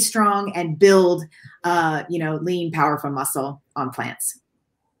stay strong and build, lean, powerful muscle on plants.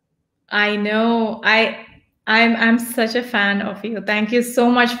 I know. I'm such a fan of you. Thank you so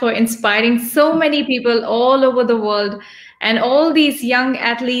much for inspiring so many people all over the world, and all these young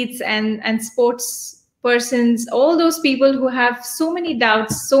athletes and sports persons, all those people who have so many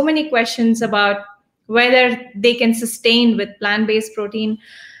doubts, so many questions about whether they can sustain with plant-based protein.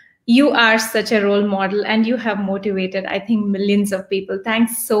 You are such a role model, and you have motivated, I think, millions of people.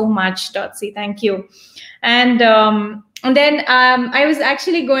 Thanks so much, Dotsie. Thank you. And then I was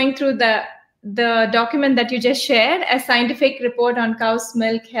actually going through the document that you just shared, a scientific report on cow's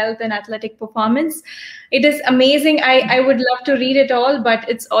milk health and athletic performance. It is amazing. I would love to read it all, but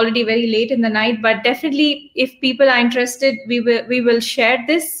it's already very late in the night. But definitely, if people are interested, we will share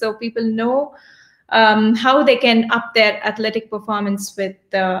this so people know how they can up their athletic performance with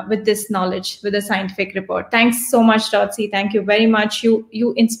this knowledge, with the scientific report. Thanks so much, Dotsie. Thank you very much.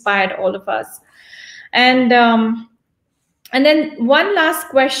 You inspired all of us. And then one last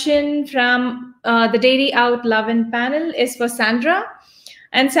question from the Dairy Out Love and panel is for Sandra.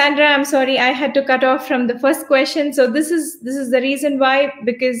 And Sandra, I'm sorry, I had to cut off from the first question. So this is the reason why,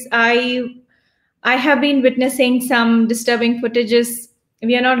 because I have been witnessing some disturbing footages.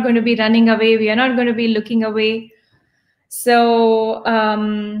 We are not going to be running away. We are not going to be looking away. So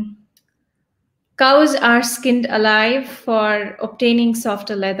cows are skinned alive for obtaining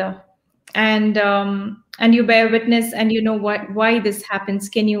softer leather. And you bear witness, and you know why this happens.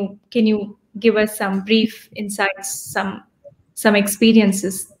 Can you give us some brief insights, some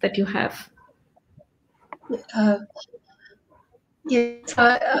experiences that you have? Yes,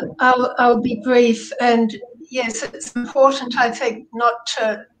 I'll be brief. And yes, it's important, I think, not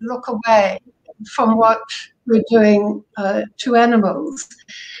to look away from what we're doing to animals.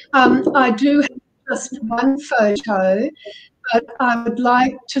 I do have just one photo, but I would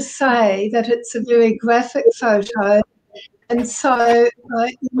like to say that it's a very graphic photo. And so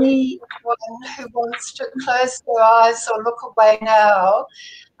anyone who wants to close their eyes or look away now,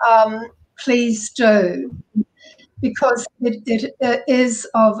 please do, because it is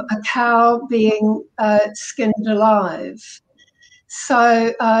of a cow being skinned alive.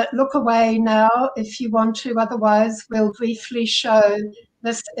 So look away now if you want to, otherwise we'll briefly show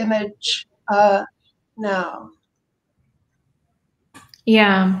this image now.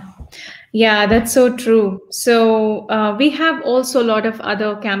 Yeah, that's so true. So we have also a lot of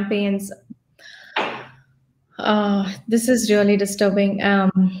other campaigns. This is really disturbing.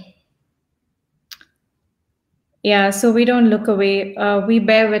 Yeah, so we don't look away. We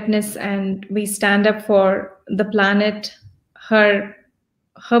bear witness and we stand up for the planet, her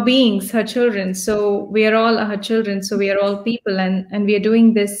beings, her children. So we are all her children. So we are all people, and we are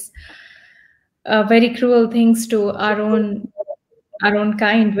doing this very cruel things to our own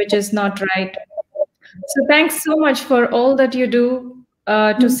kind, which is not right. So thanks so much for all that you do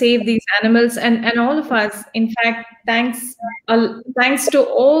to save these animals and all of us. In fact, thanks to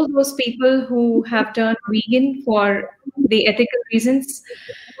all those people who have turned vegan for the ethical reasons.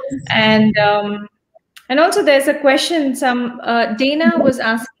 And also there's a question, Dana was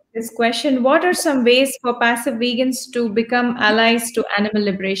asking this question: what are some ways for passive vegans to become allies to animal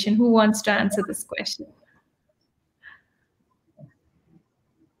liberation? Who wants to answer this question?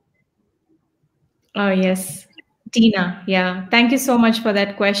 Oh, yes. Dina, yeah. Thank you so much for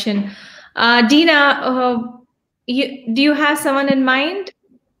that question. Dina, do you have someone in mind?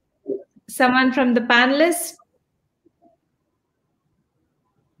 Someone from the panelists?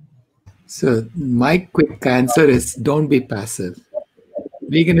 So my quick answer is don't be passive.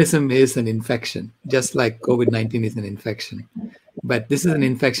 Veganism is an infection, just like COVID-19 is an infection. But this is an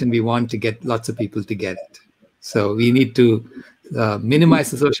infection we want to get lots of people to get it. So we need to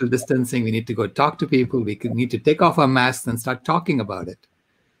minimize the social distancing. We need to go talk to people. We need to take off our masks and start talking about it.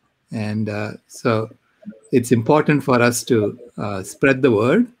 And it's important for us to spread the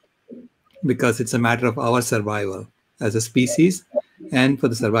word, because it's a matter of our survival as a species and for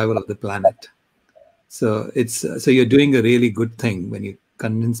the survival of the planet. So you're doing a really good thing when you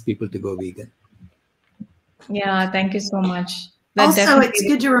convince people to go vegan. Yeah, thank you so much. Also, it's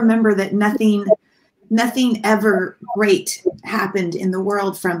good to remember that nothing ever great happened in the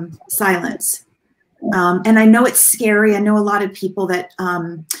world from silence. And I know it's scary. I know a lot of people that,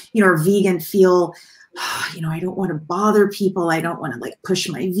 are vegan feel, I don't want to bother people. I don't want to like push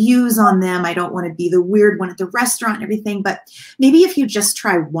my views on them. I don't want to be the weird one at the restaurant and everything. But maybe if you just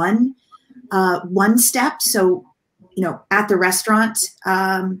try one step. So, at the restaurant,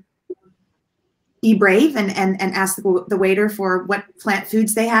 be brave and ask the waiter for what plant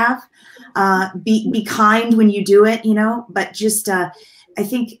foods they have. Be kind when you do it, but just, I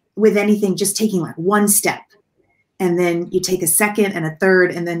think with anything, just taking like one step, and then you take a second and a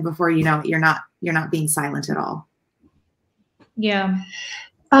third, and then before you know it, you're not being silent at all. Yeah.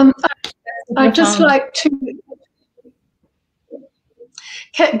 I'd just like to,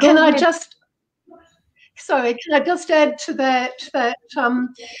 can I just add to that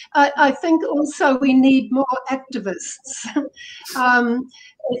I think also we need more activists.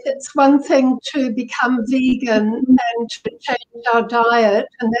 It's one thing to become vegan and to change our diet,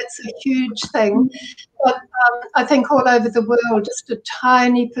 and that's a huge thing. But I think all over the world, just a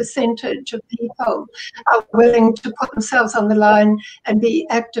tiny percentage of people are willing to put themselves on the line and be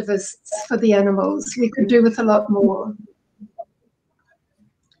activists for the animals. We could do with a lot more.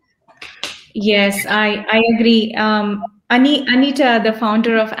 Yes, I agree. Anita, the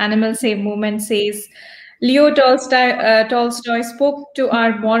founder of Animal Save Movement, says, Leo Tolstoy spoke to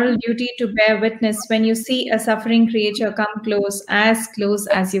our moral duty to bear witness. When you see a suffering creature, come close as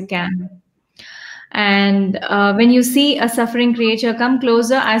you can. And when you see a suffering creature, come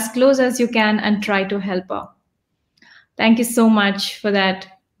closer, as close as you can, and try to help her. Thank you so much for that.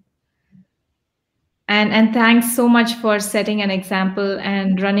 And thanks so much for setting an example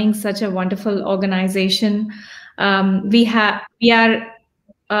and running such a wonderful organization. We are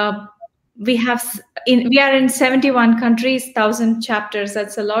in 71 countries, 1,000 chapters.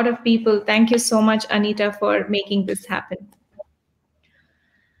 That's a lot of people. Thank you so much, Anita, for making this happen.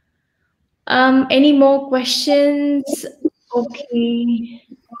 Any more questions? Okay.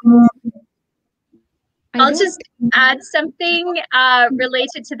 I'll just add something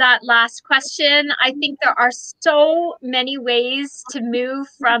related to that last question. I think there are so many ways to move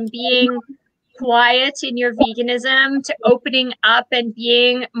from being quiet in your veganism to opening up and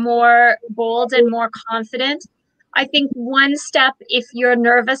being more bold and more confident. I think one step, if you're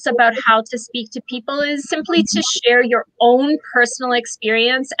nervous about how to speak to people, is simply to share your own personal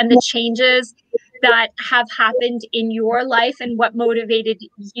experience and the changes that have happened in your life and what motivated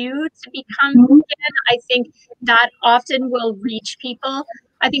you to become vegan. I think that often will reach people.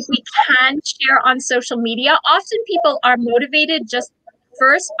 I think we can share on social media. Often people are motivated just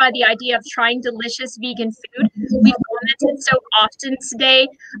first by the idea of trying delicious vegan food. We've commented so often today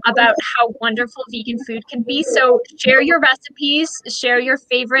about how wonderful vegan food can be. So share your recipes, share your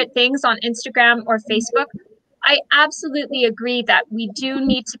favorite things on Instagram or Facebook. I absolutely agree that we do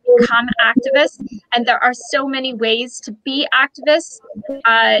need to become activists, and there are so many ways to be activists.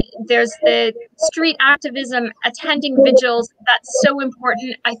 There's the street activism, attending vigils, that's so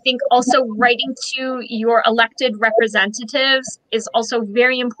important. I think also writing to your elected representatives is also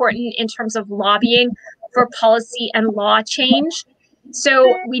very important in terms of lobbying for policy and law change.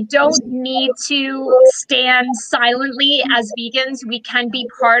 So we don't need to stand silently as vegans. We can be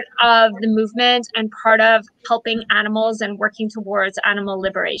part of the movement and part of helping animals and working towards animal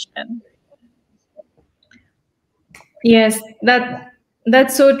liberation. Yes,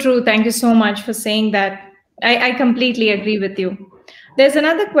 that's so true. Thank you so much for saying that. I completely agree with you. There's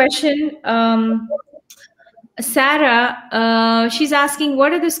another question. Sarah, she's asking,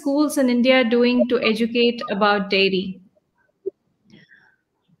 what are the schools in India doing to educate about dairy?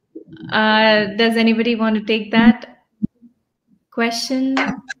 Does anybody want to take that question?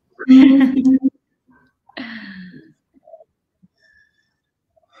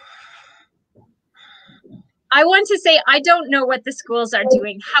 I want to say I don't know what the schools are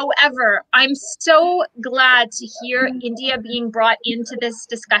doing. However, I'm so glad to hear India being brought into this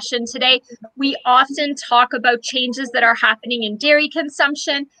discussion today. We often talk about changes that are happening in dairy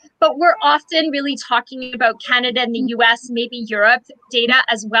consumption, but we're often really talking about Canada and the US, maybe Europe data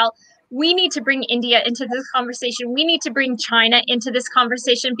as well. We need to bring India into this conversation. We need to bring China into this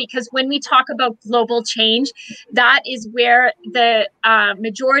conversation, because when we talk about global change, that is where the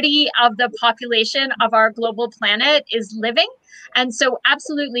majority of the population of our global planet is living. And so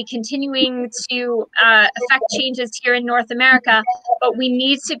absolutely continuing to affect changes here in North America, but we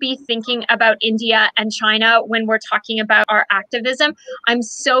need to be thinking about India and China when we're talking about our activism. I'm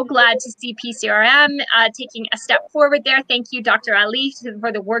so glad to see PCRM taking a step forward there. Thank you, Dr. Ali,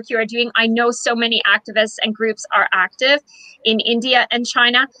 for the work you are doing. I know so many activists and groups are active in India and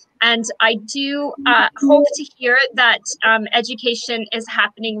China. And I do hope to hear that education is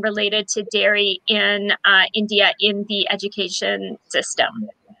happening related to dairy in India in the education system.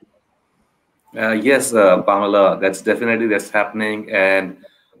 Yes, Pamela, that's happening. And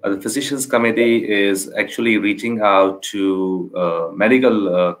the Physicians Committee is actually reaching out to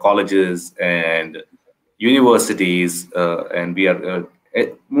medical colleges and universities, and we are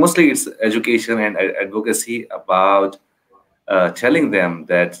mostly it's education and advocacy about telling them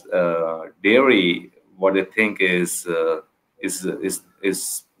that dairy, what they think is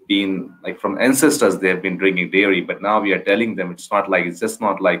been like from ancestors, they have been drinking dairy, but now we are telling them it's just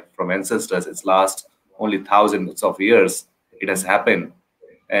not like from ancestors. It's last only thousands of years it has happened,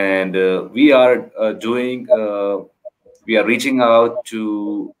 and we are reaching out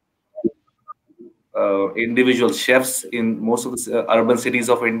to individual chefs in most of the urban cities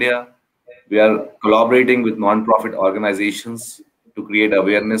of India. We are collaborating with non-profit organizations to create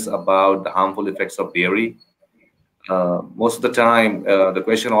awareness about the harmful effects of dairy. Most of the time, the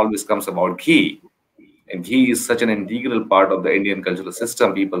question always comes about ghee. And ghee is such an integral part of the Indian cultural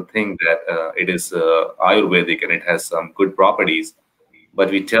system. People think that it is Ayurvedic and it has some good properties. But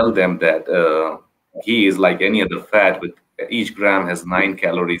we tell them that ghee is like any other fat, with each gram has 9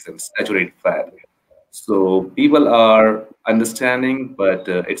 calories and saturated fat. So people are understanding, but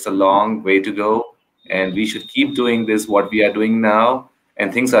it's a long way to go. And we should keep doing this, what we are doing now.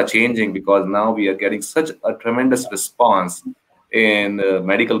 And things are changing because now we are getting such a tremendous response in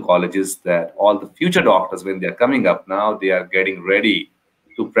medical colleges that all the future doctors, when they're coming up now, they are getting ready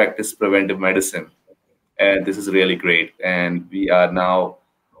to practice preventive medicine. And this is really great. And we are now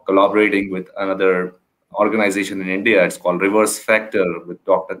collaborating with another organization in India. It's called Reverse Factor with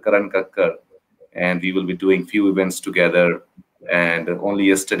Dr. Karan Kakkar. And we will be doing few events together. And only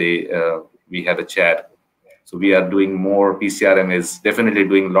yesterday we had a chat. So we are doing more. PCRM is definitely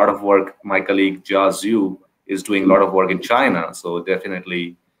doing a lot of work. My colleague Jia Zhu is doing a lot of work in China. So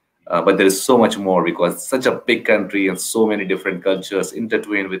definitely, but there is so much more because it's such a big country and so many different cultures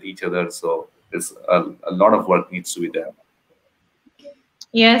intertwined with each other. So there's a lot of work needs to be done.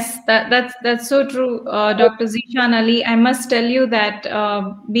 Yes, that's so true, Dr. Zeeshan Ali. I must tell you that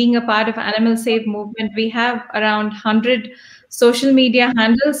being a part of Animal Save movement, we have around 100 social media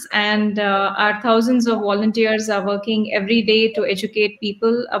handles, and our thousands of volunteers are working every day to educate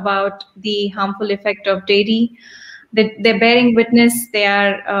people about the harmful effect of dairy. They're bearing witness.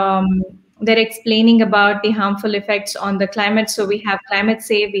 They're explaining about the harmful effects on the climate. So we have Climate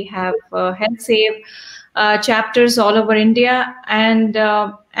Save, we have Health Save. Chapters all over India, and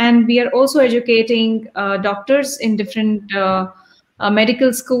we are also educating doctors in different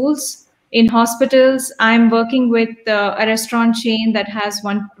medical schools, in hospitals. I'm working with a restaurant chain that has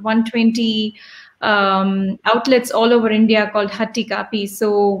 120 outlets all over India called Hatti Kapi.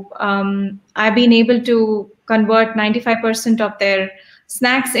 So I've been able to convert 95% of their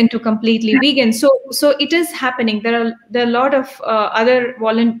snacks into completely vegan. So it is happening. There are a lot of other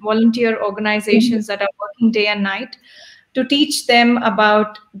volunteer organizations that are working day and night to teach them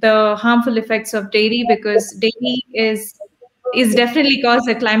about the harmful effects of dairy, because dairy is definitely caused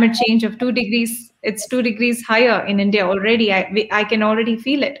a climate change of 2 degrees. It's 2 degrees higher in India already. I can already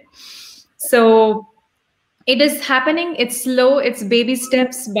feel it. So it is happening. It's slow. It's baby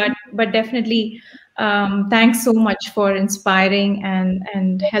steps, but definitely. Thanks so much for inspiring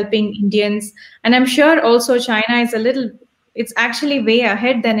and helping Indians. And I'm sure also China is it's actually way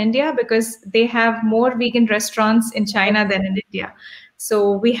ahead than India, because they have more vegan restaurants in China than in India.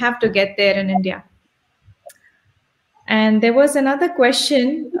 So we have to get there in India. And there was another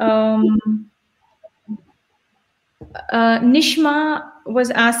question. Nishma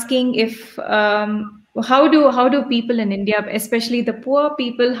was asking if how do people in India, especially the poor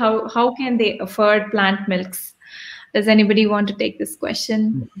people, how can they afford plant milks? Does anybody want to take this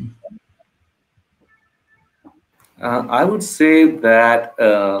question? I would say that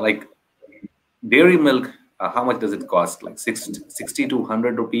like dairy milk, how much does it cost? Like 60 to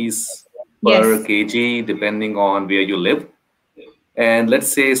 100 rupees per kg, depending on where you live. And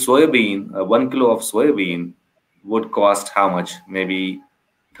let's say soybean, 1 kilo of soybean would cost how much? Maybe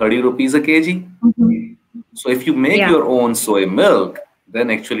 30 rupees a kg. Mm-hmm. So if you make your own soy milk,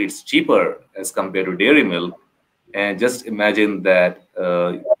 then actually it's cheaper as compared to dairy milk. And just imagine that,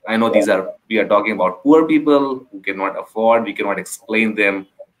 I know we are talking about poor people who cannot afford, we cannot explain them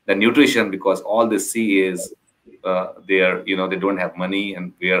the nutrition, because all they see is they don't have money,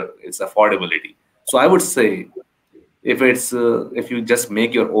 and it's affordability. So I would say, if you just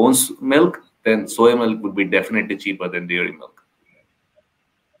make your own milk, then soy milk would be definitely cheaper than dairy milk.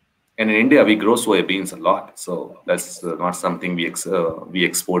 And in India, we grow soybeans a lot, so that's not something we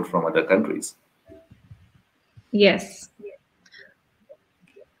export from other countries. Yes.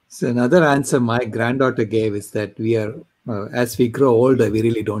 So another answer my granddaughter gave is that as we grow older, we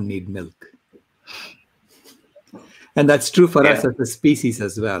really don't need milk. And that's true for us as a species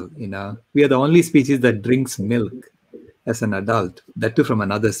as well. We are the only species that drinks milk as an adult, that too from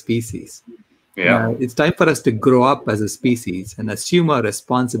another species. Yeah. It's time for us to grow up as a species and assume our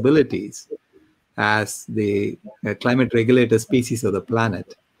responsibilities as the climate regulator species of the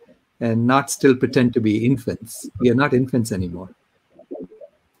planet, and not still pretend to be infants. We are not infants anymore.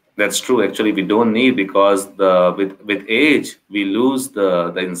 That's true. Actually, we don't need, because with age we lose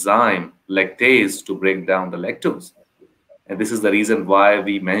the enzyme lactase to break down the lactose, and this is the reason why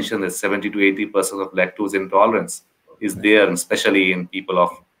we mentioned that 70 to 80% of lactose intolerance is there, especially in people of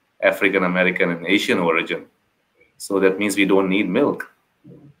African American and Asian origin. So that means we don't need milk.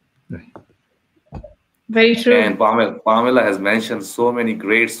 Right. Very true. And Pamela has mentioned so many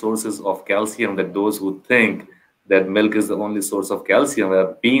great sources of calcium, that those who think that milk is the only source of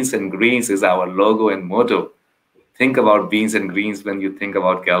calcium, beans and greens is our logo and motto. Think about beans and greens when you think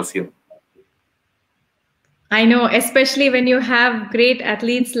about calcium. I know, especially when you have great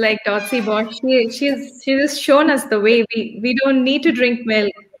athletes like Dotsie Bausch. She's just shown us the way. We don't need to drink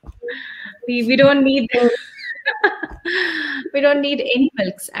milk. We don't need we don't need any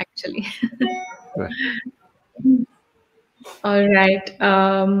milks, actually. Right. All right.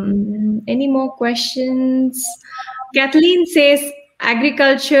 Any more questions? Kathleen says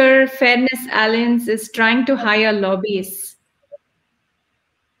Agriculture Fairness Alliance is trying to hire lobbyists.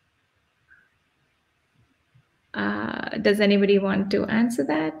 Does anybody want to answer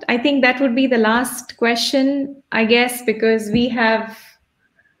that? I think that would be the last question, I guess, because we have,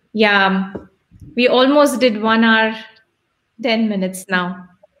 we almost did 1 hour, 10 minutes now,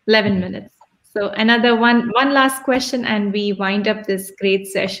 11 minutes. So another one last question, and we wind up this great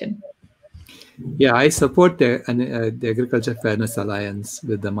session. Yeah, I support the Agriculture Fairness Alliance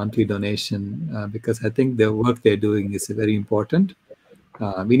with the monthly donation because I think the work they're doing is very important.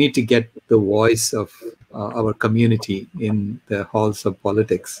 We need to get the voice of our community in the halls of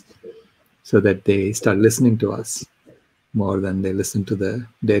politics so that they start listening to us more than they listen to the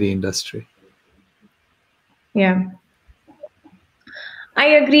dairy industry. Yeah. I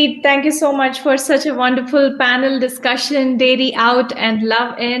agree. Thank you so much for such a wonderful panel discussion, Dairy Out and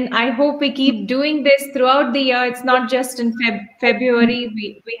Love In. I hope we keep doing this throughout the year. It's not just in February.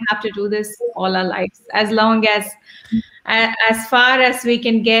 We have to do this all our lives, as long as far as we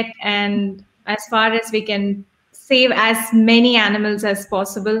can get, and as far as we can save as many animals as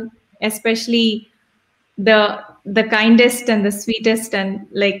possible, especially the kindest and the sweetest, and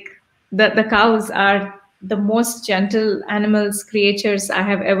like the cows are the most gentle animals, creatures I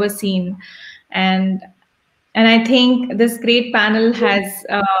have ever seen. And I think this great panel has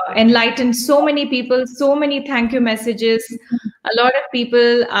enlightened so many people, so many thank you messages. A lot of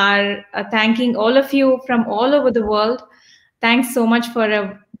people are thanking all of you from all over the world. Thanks so much for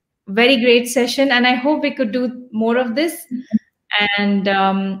a very great session. And I hope we could do more of this. And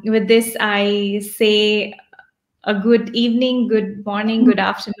with this, I say a good evening, good morning, good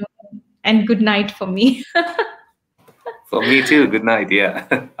afternoon, and good night for me. For me too. Good night. Yeah.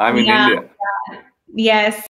 I'm in India. Yes.